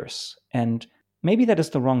leaders, and maybe that is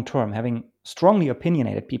the wrong term, having strongly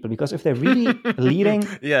opinionated people, because if they're really leading...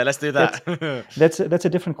 Yeah, let's do that. That's a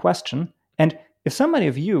different question. And if somebody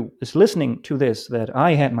of you is listening to this that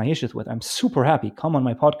I had my issues with, I'm super happy. Come on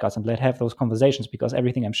my podcast and let's have those conversations, because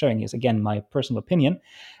everything I'm sharing is, again, my personal opinion.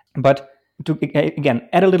 But to, again,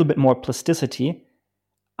 add a little bit more plasticity,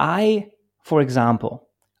 for example,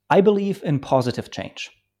 I believe in positive change.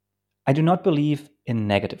 I do not believe in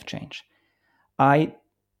negative change.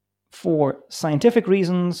 For scientific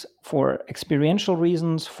reasons, for experiential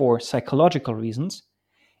reasons, for psychological reasons,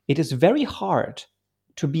 it is very hard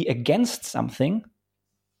to be against something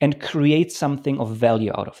and create something of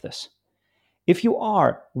value out of this. If you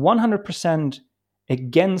are 100%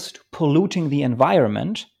 against polluting the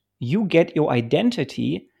environment, you get your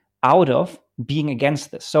identity out of being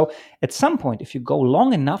against this. So at some point, if you go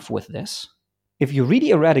long enough with this, if you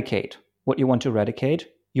really eradicate what you want to eradicate,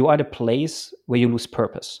 you are at a place where you lose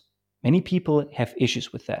purpose. Many people have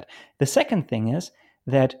issues with that. The second thing is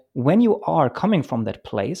that when you are coming from that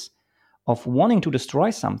place of wanting to destroy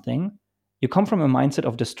something, you come from a mindset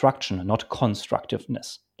of destruction, not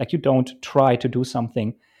constructiveness. Like, you don't try to do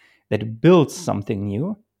something that builds something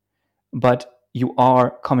new, but you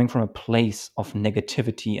are coming from a place of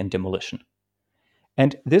negativity and demolition.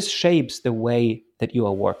 And this shapes the way that you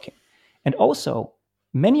are working. And also,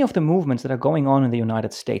 many of the movements that are going on in the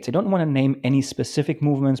United States, I don't want to name any specific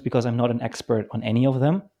movements because I'm not an expert on any of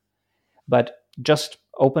them, but just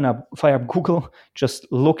fire up Google, just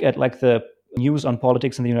look at like the news on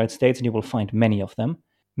politics in the United States, and you will find many of them.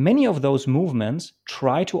 Many of those movements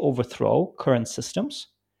try to overthrow current systems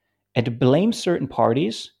and blame certain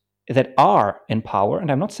parties that are in power.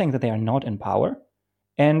 And I'm not saying that they are not in power.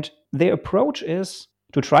 And their approach is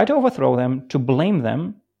to try to overthrow them, to blame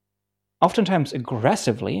them, oftentimes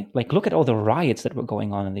aggressively. Like, look at all the riots that were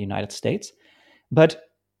going on in the United States. But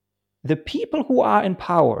the people who are in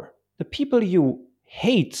power, the people you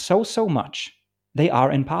hate so much, they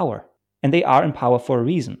are in power. And they are in power for a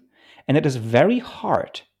reason. And it is very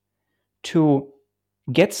hard to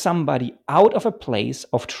get somebody out of a place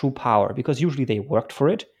of true power, because usually they worked for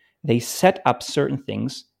it. They set up certain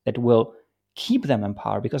things that will keep them in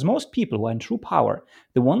power, because most people who are in true power,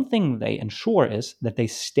 the one thing they ensure is that they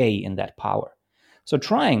stay in that power. So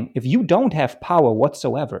if you don't have power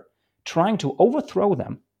whatsoever, trying to overthrow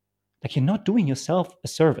them, like, you're not doing yourself a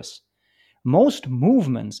service. Most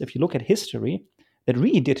movements, if you look at history, that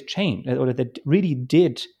really did change, or that really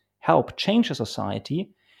did help change a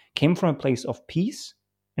society, came from a place of peace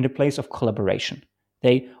and a place of collaboration.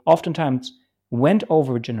 They oftentimes went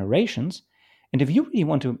over generations. And if you really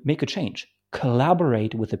want to make a change,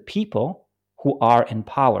 collaborate with the people who are in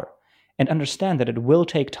power and understand that it will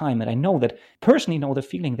take time. And I know that, personally know the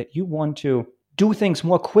feeling that you want to do things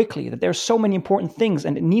more quickly, that there's so many important things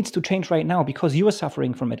and it needs to change right now because you are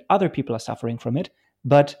suffering from it, other people are suffering from it.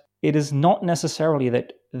 But it is not necessarily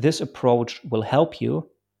that this approach will help you.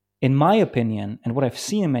 In my opinion, and what I've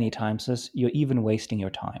seen many times, is you're even wasting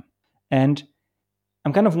your time. And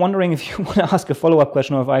I'm kind of wondering if you want to ask a follow-up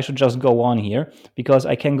question, or if I should just go on here, because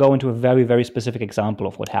I can go into a very, very specific example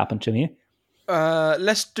of what happened to me.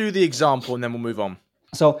 Let's do the example and then we'll move on.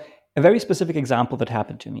 So, a very specific example that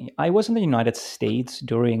happened to me. I was in the United States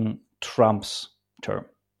during Trump's term.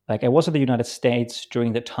 Like, I was in the United States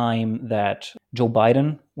during the time that Joe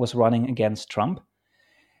Biden was running against Trump.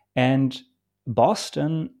 And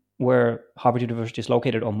Boston, where Harvard University is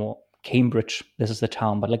located, or more Cambridge, this is the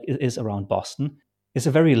town, but like, it is around Boston, is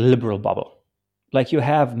a very liberal bubble. Like, you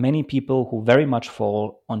have many people who very much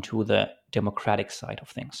fall onto the democratic side of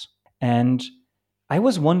things. And I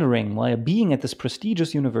was wondering, while being at this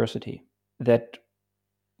prestigious university that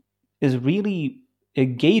is really a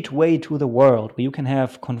gateway to the world, where you can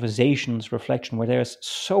have conversations, reflection, where there's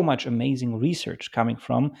so much amazing research coming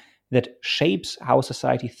from that shapes how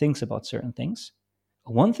society thinks about certain things.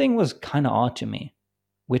 One thing was kind of odd to me.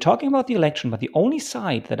 We're talking about the election, but the only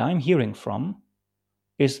side that I'm hearing from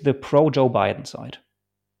is the pro-Joe Biden side.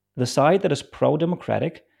 The side that is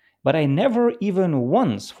pro-democratic, but I never even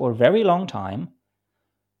once, for a very long time,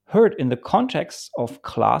 heard in the context of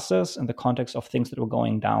classes, in the context of things that were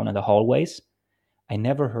going down in the hallways, I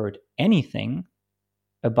never heard anything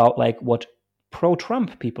about like what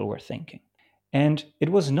pro-Trump people were thinking. And it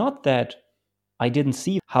was not that I didn't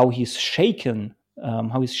see how he's shaken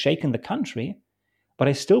the country, but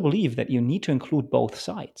I still believe that you need to include both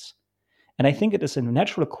sides. And I think it is a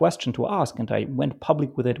natural question to ask, and I went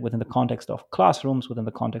public with it within the context of classrooms, within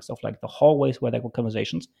the context of like the hallways where there were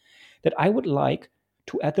conversations, that I would like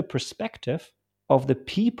to add the perspective of the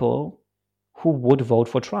people who would vote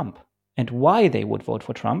for Trump and why they would vote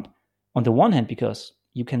for Trump. On the one hand, because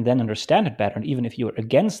you can then understand it better, and even if you're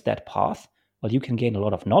against that path, well, you can gain a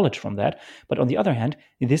lot of knowledge from that. But on the other hand,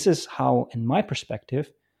 this is how, in my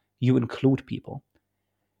perspective, you include people.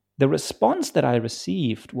 The response that I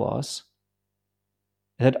received was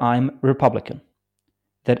that I'm Republican,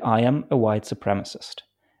 that I am a white supremacist,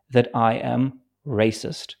 that I am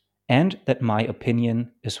racist, and that my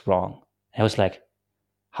opinion is wrong. I was like,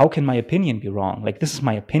 how can my opinion be wrong? Like, this is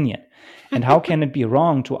my opinion. And how can it be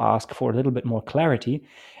wrong to ask for a little bit more clarity?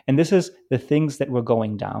 And this is the things that were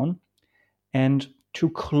going down. And to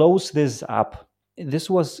close this up, this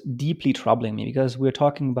was deeply troubling me because we were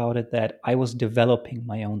talking about it that I was developing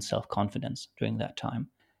my own self-confidence during that time.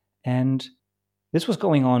 And this was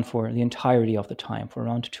going on for the entirety of the time, for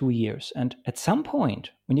around 2 years. And at some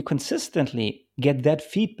point, when you consistently get that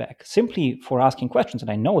feedback simply for asking questions,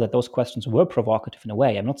 and I know that those questions were provocative in a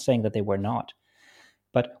way, I'm not saying that they were not,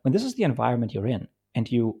 but when this is the environment you're in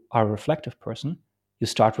and you are a reflective person, you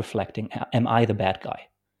start reflecting, am I the bad guy?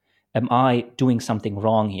 Am I doing something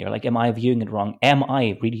wrong here? Like, am I viewing it wrong? Am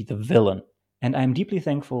I really the villain? And I'm deeply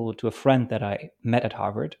thankful to a friend that I met at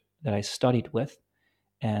Harvard, that I studied with.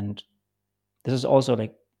 And this is also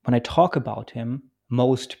like, when I talk about him,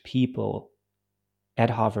 most people at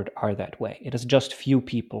Harvard are that way. It is just few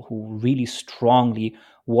people who really strongly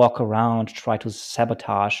walk around, try to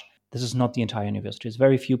sabotage. This is not the entire university. It's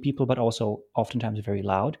very few people, but also oftentimes very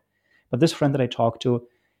loud. But this friend that I talked to,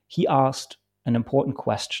 he asked an important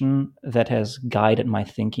question that has guided my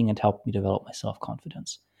thinking and helped me develop my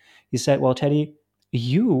self-confidence. He said, well, Teddy,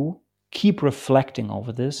 you keep reflecting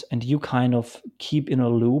over this and you kind of keep in a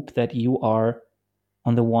loop that you are,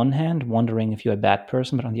 on the one hand, wondering if you're a bad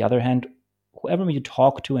person, but on the other hand, whoever you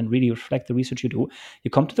talk to and really reflect the research you do,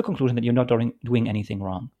 you come to the conclusion that you're not doing anything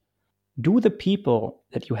wrong. Do the people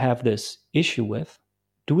that you have this issue with,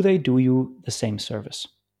 do they do you the same service?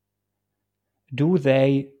 Do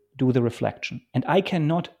they do the reflection? And I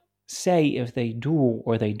cannot say if they do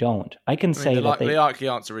or they don't. I can say the that the likely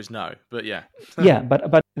answer is no, but yeah. Yeah,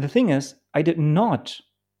 but the thing is, I did not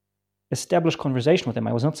establish conversation with them.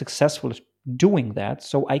 I was not successful at doing that,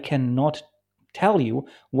 so I cannot tell you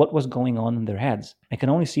what was going on in their heads. I can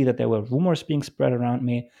only see that there were rumors being spread around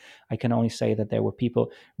me. I can only say that there were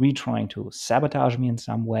people really trying to sabotage me in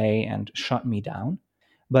some way and shut me down.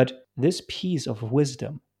 But this piece of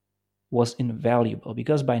wisdom was invaluable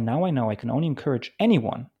because by now I know I can only encourage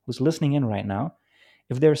anyone who's listening in right now,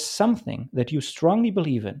 if there's something that you strongly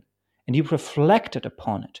believe in and you've reflected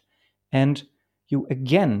upon it and you,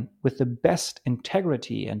 again, with the best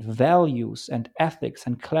integrity and values and ethics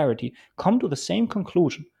and clarity, come to the same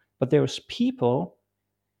conclusion, but there's people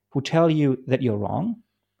who tell you that you're wrong,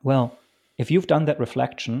 well, if you've done that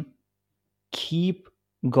reflection, keep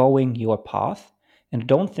going your path and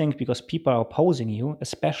don't think because people are opposing you,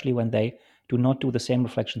 especially when they do not do the same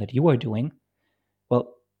reflection that you are doing,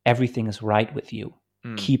 well, everything is right with you.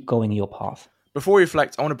 Keep going your path. Before we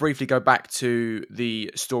reflect, I want to briefly go back to the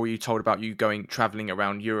story you told about you traveling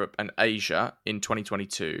around Europe and Asia in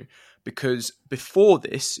 2022, because before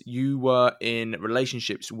this, you were in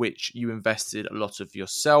relationships which you invested a lot of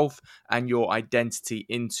yourself and your identity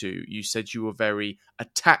into. You said you were very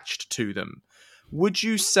attached to them. Would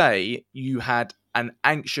you say you had an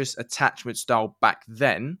anxious attachment style back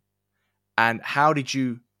then? And how did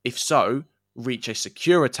you, if so, reach a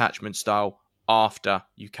secure attachment style after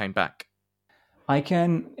you came back? I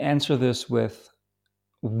can answer this with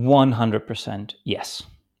 100% yes.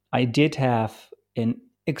 I did have an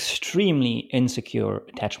extremely insecure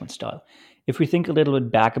attachment style. If we think a little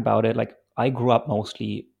bit back about it, like I grew up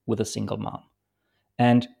mostly with a single mom.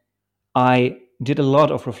 And I did a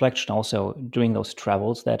lot of reflection also during those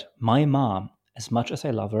travels that my mom, as much as I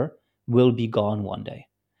love her, will be gone one day.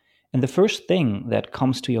 And the first thing that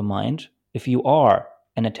comes to your mind, if you are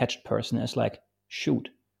an attached person, is like, shoot,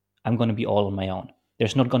 I'm going to be all on my own.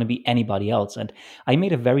 There's not going to be anybody else. And I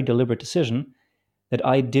made a very deliberate decision that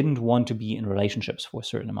I didn't want to be in relationships for a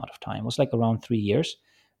certain amount of time. It was like around 3 years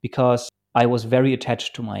because I was very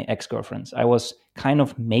attached to my ex-girlfriends. I was kind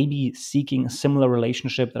of maybe seeking a similar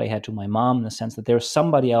relationship that I had to my mom, in the sense that there's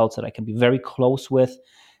somebody else that I can be very close with,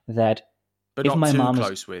 that But if not my too mom is,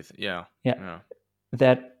 close with. Yeah. yeah, Yeah.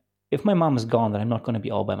 that if my mom is gone, then I'm not going to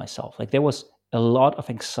be all by myself. Like, there was a lot of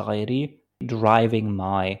anxiety driving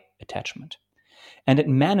my attachment. And it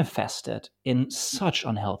manifested in such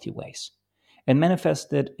unhealthy ways. It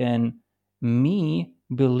manifested in me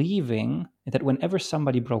believing that whenever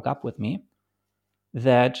somebody broke up with me,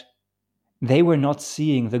 that they were not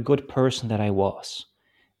seeing the good person that I was.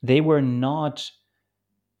 They were not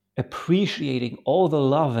appreciating all the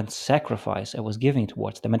love and sacrifice I was giving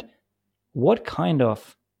towards them. And what kind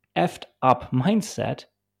of effed up mindset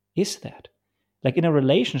is that? Like, in a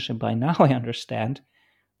relationship, by now I understand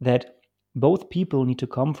that both people need to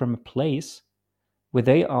come from a place where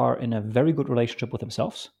they are in a very good relationship with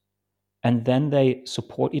themselves, and then they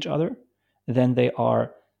support each other, then they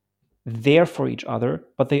are there for each other,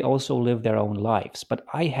 but they also live their own lives. But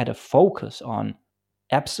I had a focus on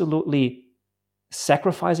absolutely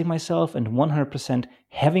sacrificing myself and 100%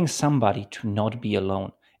 having somebody to not be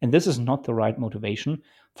alone. And this is not the right motivation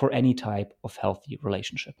for any type of healthy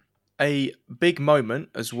relationship. A big moment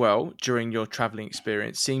as well during your traveling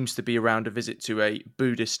experience seems to be around a visit to a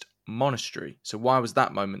Buddhist monastery. So why was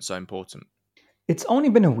that moment so important? It's only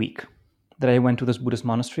been a week that I went to this Buddhist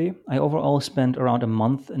monastery. I overall spent around a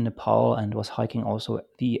month in Nepal and was hiking also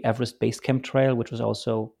the Everest Base Camp Trail, which was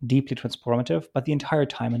also deeply transformative. But the entire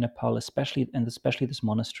time in Nepal, especially this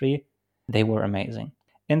monastery, they were amazing.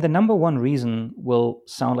 And the number one reason will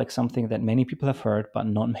sound like something that many people have heard, but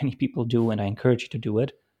not many people do, and I encourage you to do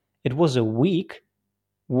it. It was a week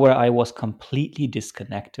where I was completely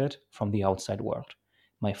disconnected from the outside world.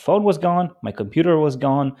 My phone was gone, my computer was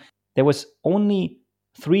gone. There was only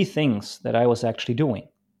three things that I was actually doing.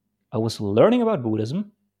 I was learning about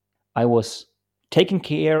Buddhism, I was taking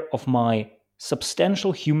care of my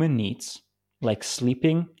substantial human needs, like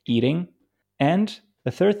sleeping, eating, and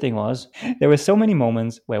the third thing was there were so many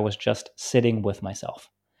moments where I was just sitting with myself.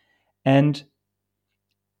 And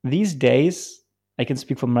these days, I can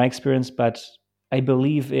speak from my experience, but I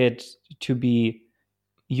believe it to be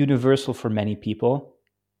universal for many people.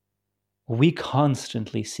 We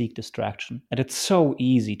constantly seek distraction, and it's so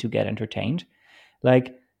easy to get entertained.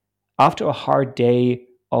 Like, after a hard day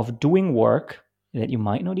of doing work that you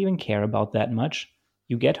might not even care about that much,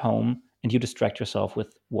 you get home and you distract yourself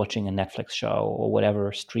with watching a Netflix show or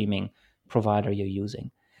whatever streaming provider you're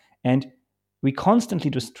using. And we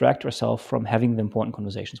constantly distract ourselves from having the important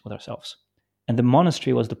conversations with ourselves. And the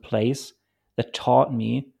monastery was the place that taught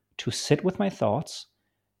me to sit with my thoughts,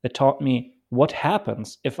 that taught me what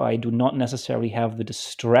happens if I do not necessarily have the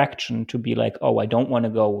distraction to be like, oh, I don't want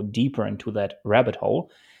to go deeper into that rabbit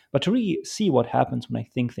hole, but to really see what happens when I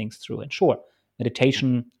think things through. And sure,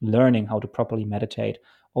 meditation, learning how to properly meditate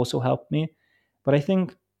also helped me. But I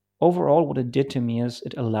think overall, what it did to me is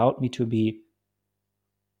it allowed me to be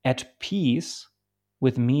at peace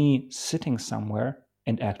with me sitting somewhere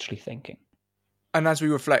and actually thinking. And as we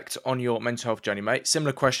reflect on your mental health journey, mate,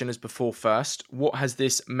 similar question as before first. What has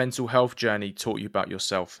this mental health journey taught you about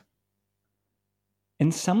yourself?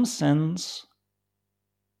 In some sense,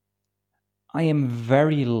 I am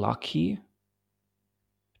very lucky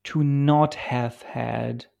to not have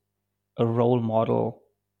had a role model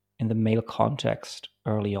in the male context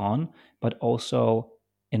early on, but also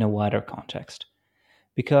in a wider context.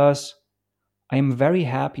 Because I am very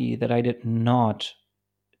happy that I did not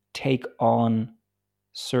take on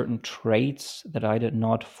certain traits, that I did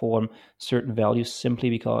not form certain values simply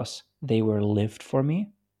because they were lived for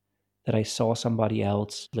me, that I saw somebody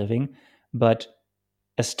else living. But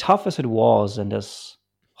as tough as it was and as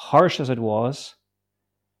harsh as it was,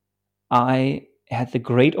 I had the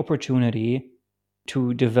great opportunity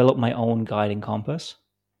to develop my own guiding compass.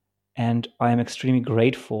 And I am extremely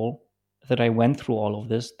grateful that I went through all of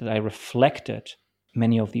this, that I reflected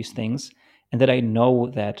many of these things, and that I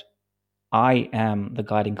know that I am the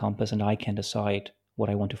guiding compass and I can decide what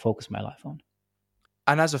I want to focus my life on.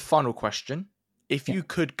 And as a final question, if Yeah. you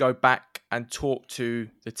could go back and talk to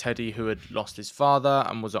the Teddy who had lost his father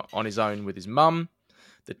and was on his own with his mum,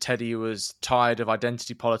 the Teddy who was tired of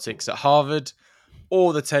identity politics at Harvard,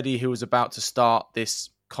 or the Teddy who was about to start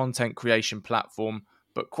this content creation platform,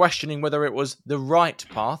 but questioning whether it was the right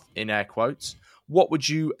path, in air quotes, what would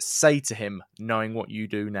you say to him knowing what you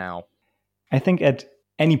do now? I think at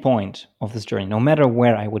any point of this journey, no matter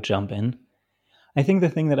where I would jump in, I think the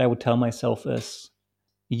thing that I would tell myself is,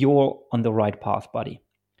 you're on the right path, buddy.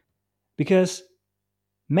 Because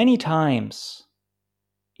many times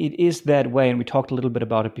it is that way, and we talked a little bit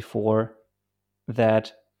about it before,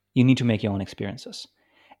 that You need to make your own experiences.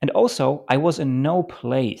 And also, I was in no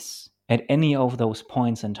place at any of those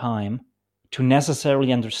points in time to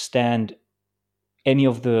necessarily understand any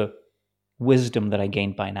of the wisdom that I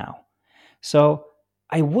gained by now. So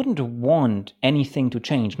I wouldn't want anything to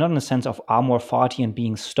change, not in the sense of amor fati and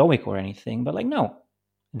being stoic or anything, but like, no,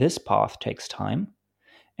 this path takes time.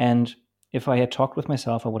 And if I had talked with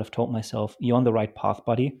myself, I would have told myself, you're on the right path,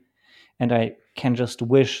 buddy. And I can just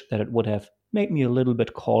wish that it would have made me a little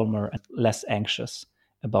bit calmer and less anxious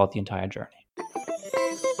about the entire journey.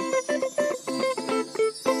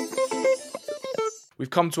 We've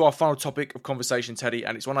come to our final topic of conversation, Teddy,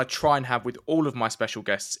 and it's one I try and have with all of my special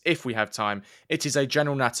guests if we have time. It is a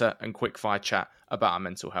general natter and quick-fire chat about our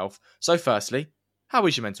mental health. So firstly, how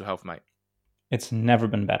is your mental health, mate? It's never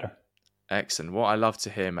been better. Excellent. What I love to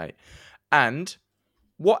hear, mate. And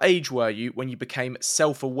what age were you when you became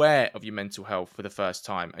self-aware of your mental health for the first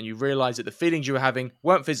time and you realised that the feelings you were having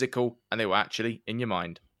weren't physical and they were actually in your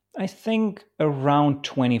mind? I think around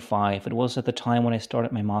 25. It was at the time when I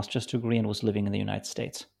started my master's degree and was living in the United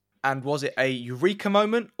States. And was it a eureka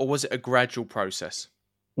moment or was it a gradual process?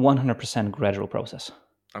 100% gradual process.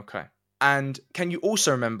 Okay. And can you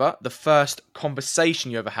also remember the first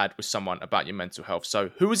conversation you ever had with someone about your mental health?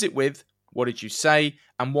 So who was it with? What did you say?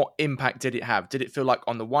 And what impact did it have? Did it feel like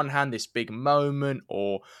on the one hand, this big moment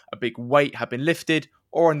or a big weight had been lifted,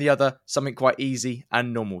 or on the other, something quite easy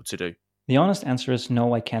and normal to do? The honest answer is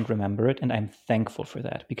no, I can't remember it. And I'm thankful for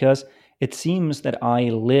that because it seems that I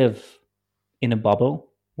live in a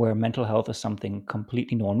bubble where mental health is something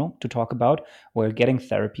completely normal to talk about, where getting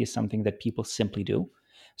therapy is something that people simply do.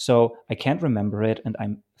 So I can't remember it, and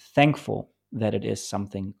I'm thankful that it is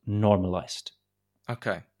something normalized.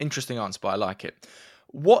 Okay, interesting answer, but I like it.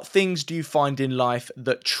 What things do you find in life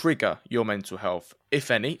that trigger your mental health,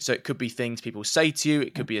 if any? So it could be things people say to you,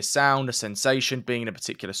 it could be a sound, a sensation, being in a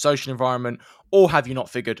particular social environment, or have you not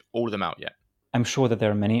figured all of them out yet? I'm sure that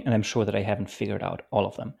there are many, and I'm sure that I haven't figured out all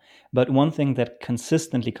of them. But one thing that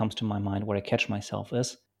consistently comes to my mind where I catch myself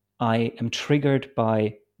is I am triggered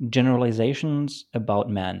by generalizations about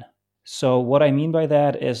men. So what I mean by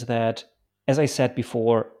that is that, as I said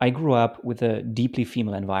before, I grew up with a deeply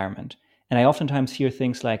female environment. And I oftentimes hear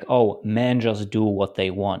things like, oh, men just do what they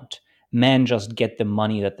want. Men just get the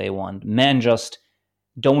money that they want. Men just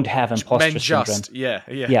don't have imposter syndrome.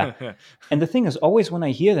 Yeah. And the thing is, always when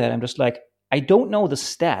I hear that, I'm just like, I don't know the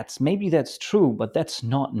stats. Maybe that's true, but that's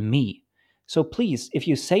not me. So please, if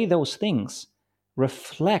you say those things,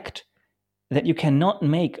 reflect that you cannot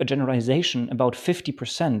make a generalization about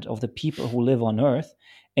 50% of the people who live on Earth,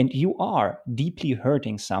 and you are deeply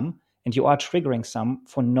hurting some, and you are triggering some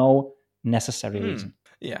for no necessary reason.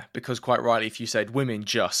 Yeah, because quite rightly, if you said women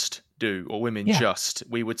just do, or women just,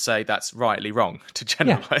 we would say that's rightly wrong to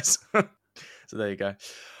generalize. Yeah. So there you go.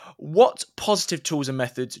 What positive tools and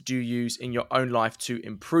methods do you use in your own life to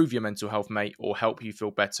improve your mental health, mate, or help you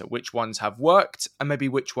feel better? Which ones have worked, and maybe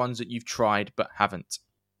which ones that you've tried but haven't?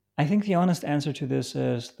 I think the honest answer to this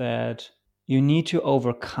is that you need to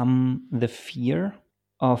overcome the fear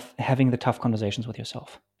of having the tough conversations with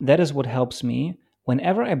yourself. That is what helps me.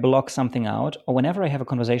 Whenever I block something out, or whenever I have a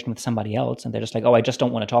conversation with somebody else and they're just like, oh, I just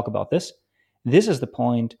don't want to talk about this, this is the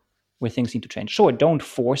point where things need to change. Sure, don't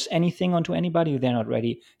force anything onto anybody. If they're not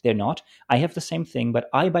ready, they're not. I have the same thing, but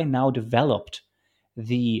I by now developed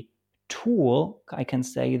the tool, I can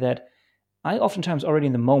say that I oftentimes already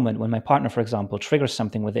in the moment when my partner, for example, triggers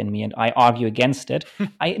something within me and I argue against it,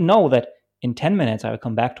 I know that in 10 minutes I will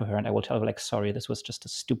come back to her and I will tell her like, sorry, this was just a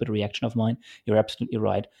stupid reaction of mine. You're absolutely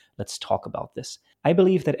right. Let's talk about this. I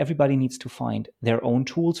believe that everybody needs to find their own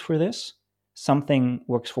tools for this. Something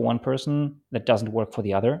works for one person that doesn't work for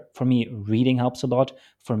the other. For me, reading helps a lot.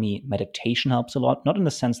 For me, meditation helps a lot. Not in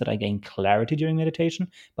the sense that I gain clarity during meditation,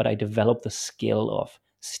 but I develop the skill of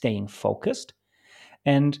staying focused.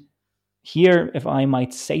 And here, if I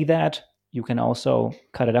might say that, you can also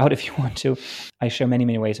cut it out if you want to. I share many,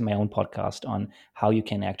 many ways in my own podcast on how you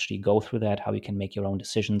can actually go through that, how you can make your own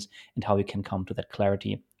decisions, and how you can come to that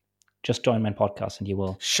clarity. Just join my podcast and you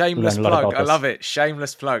will Shameless learn a lot plug. about this. I love it.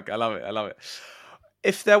 Shameless plug. I love it.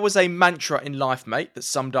 If there was a mantra in life, mate, that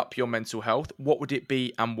summed up your mental health, what would it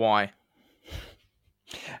be and why?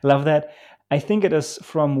 Love that. I think it is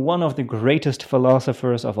from one of the greatest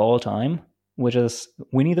philosophers of all time, which is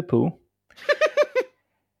Winnie the Pooh.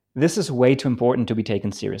 This is way too important to be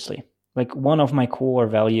taken seriously. Like, one of my core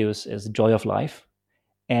values is joy of life.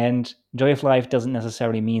 And joy of life doesn't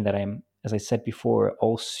necessarily mean that I'm, as I said before,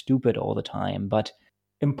 all stupid all the time. But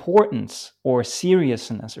importance or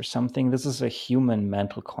seriousness or something, this is a human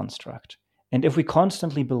mental construct. And if we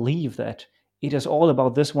constantly believe that it is all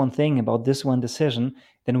about this one thing, about this one decision,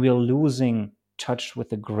 then we are losing touch with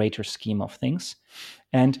the greater scheme of things.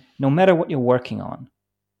 And no matter what you're working on,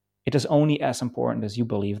 it is only as important as you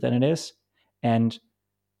believe that it is, and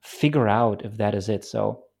figure out if that is it.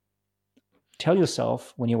 So tell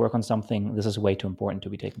yourself when you work on something, this is way too important to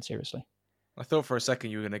be taken seriously. I thought for a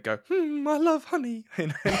second you were going to go, I love honey.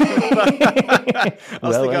 I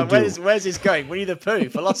was thinking, where's this going? Winnie the Pooh,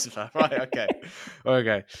 philosopher. Right,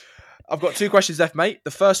 okay. I've got 2 questions left, mate.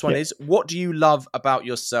 The first one is, what do you love about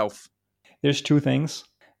yourself? There's 2 things.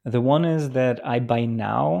 The one is that I, by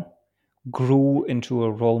now, grew into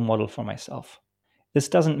a role model for myself. This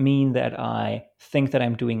doesn't mean that I think that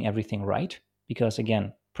I'm doing everything right, because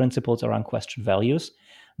again, principles are unquestioned values,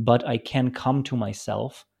 but I can come to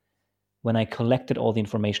myself when I collected all the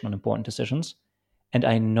information on important decisions, and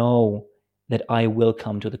I know that I will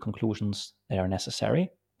come to the conclusions that are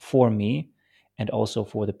necessary for me and also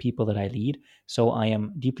for the people that I lead. So I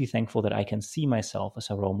am deeply thankful that I can see myself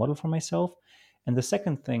as a role model for myself. And the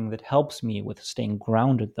second thing that helps me with staying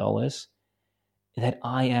grounded, though, is that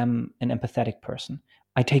I am an empathetic person.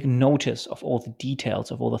 I take notice of all the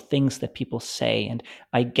details, of all the things that people say, and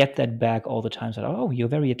I get that back all the time. So, oh, you're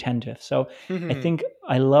very attentive. So I think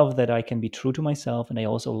I love that I can be true to myself, and I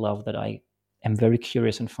also love that I am very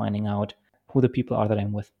curious in finding out who the people are that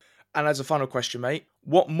I'm with. And as a final question, mate,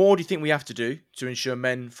 what more do you think we have to do to ensure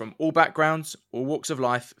men from all backgrounds, all walks of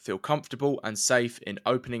life feel comfortable and safe in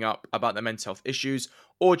opening up about their mental health issues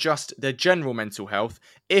or just their general mental health,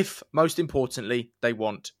 if, most importantly, they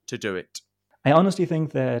want to do it? I honestly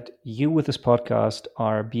think that you with this podcast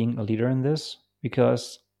are being a leader in this,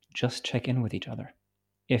 because just check in with each other.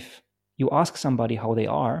 If you ask somebody how they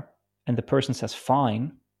are and the person says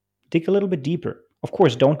fine, dig a little bit deeper. Of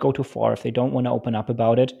course, don't go too far. If they don't want to open up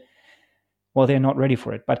about it, well, they're not ready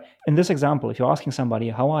for it. But in this example, if you're asking somebody,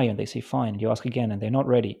 how are you? And they say fine, and you ask again and they're not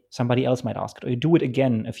ready, somebody else might ask it. Or you do it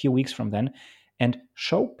again a few weeks from then and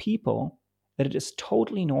show people that it is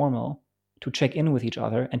totally normal to check in with each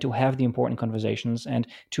other and to have the important conversations and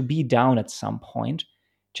to be down at some point.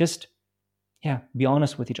 Just, be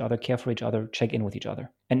honest with each other, care for each other, check in with each other.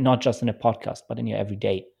 And not just in a podcast, but in your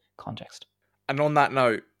everyday context. And on that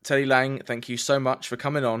note, Teddy Lange, thank you so much for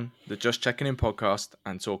coming on the Just Checking In podcast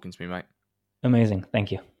and talking to me, mate. Amazing.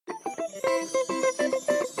 Thank you.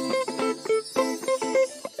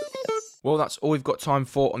 Well, that's all we've got time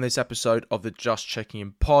for on this episode of the Just Checking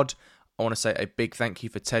In pod. I want to say a big thank you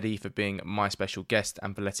for Teddy for being my special guest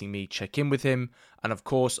and for letting me check in with him. And of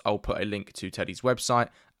course, I'll put a link to Teddy's website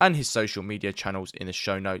and his social media channels in the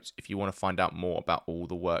show notes if you want to find out more about all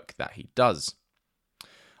the work that he does.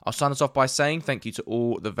 I'll sign us off by saying thank you to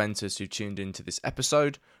all the venters who tuned into this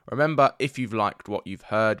episode. Remember, if you've liked what you've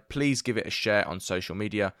heard, please give it a share on social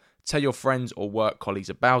media. Tell your friends or work colleagues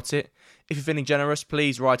about it. If you're feeling generous,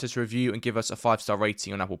 please write us a review and give us a 5-star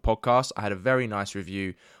rating on Apple Podcasts. I had a very nice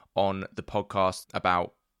review on the podcast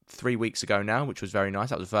about 3 weeks ago now, which was very nice.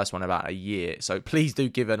 That was the first one about a year. So please do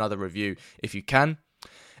give another review if you can.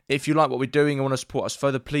 If you like what we're doing and want to support us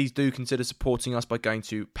further, please do consider supporting us by going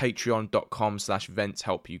to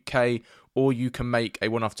patreon.com/ventshelpuk, or you can make a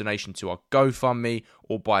one-off donation to our GoFundMe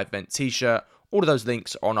or buy a Vent t-shirt. All of those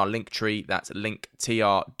links are on our link tree. That's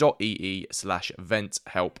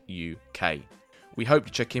linktr.ee/ventshelpuk. We hope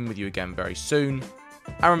to check in with you again very soon.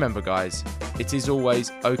 And remember, guys, it is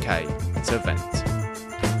always okay to vent.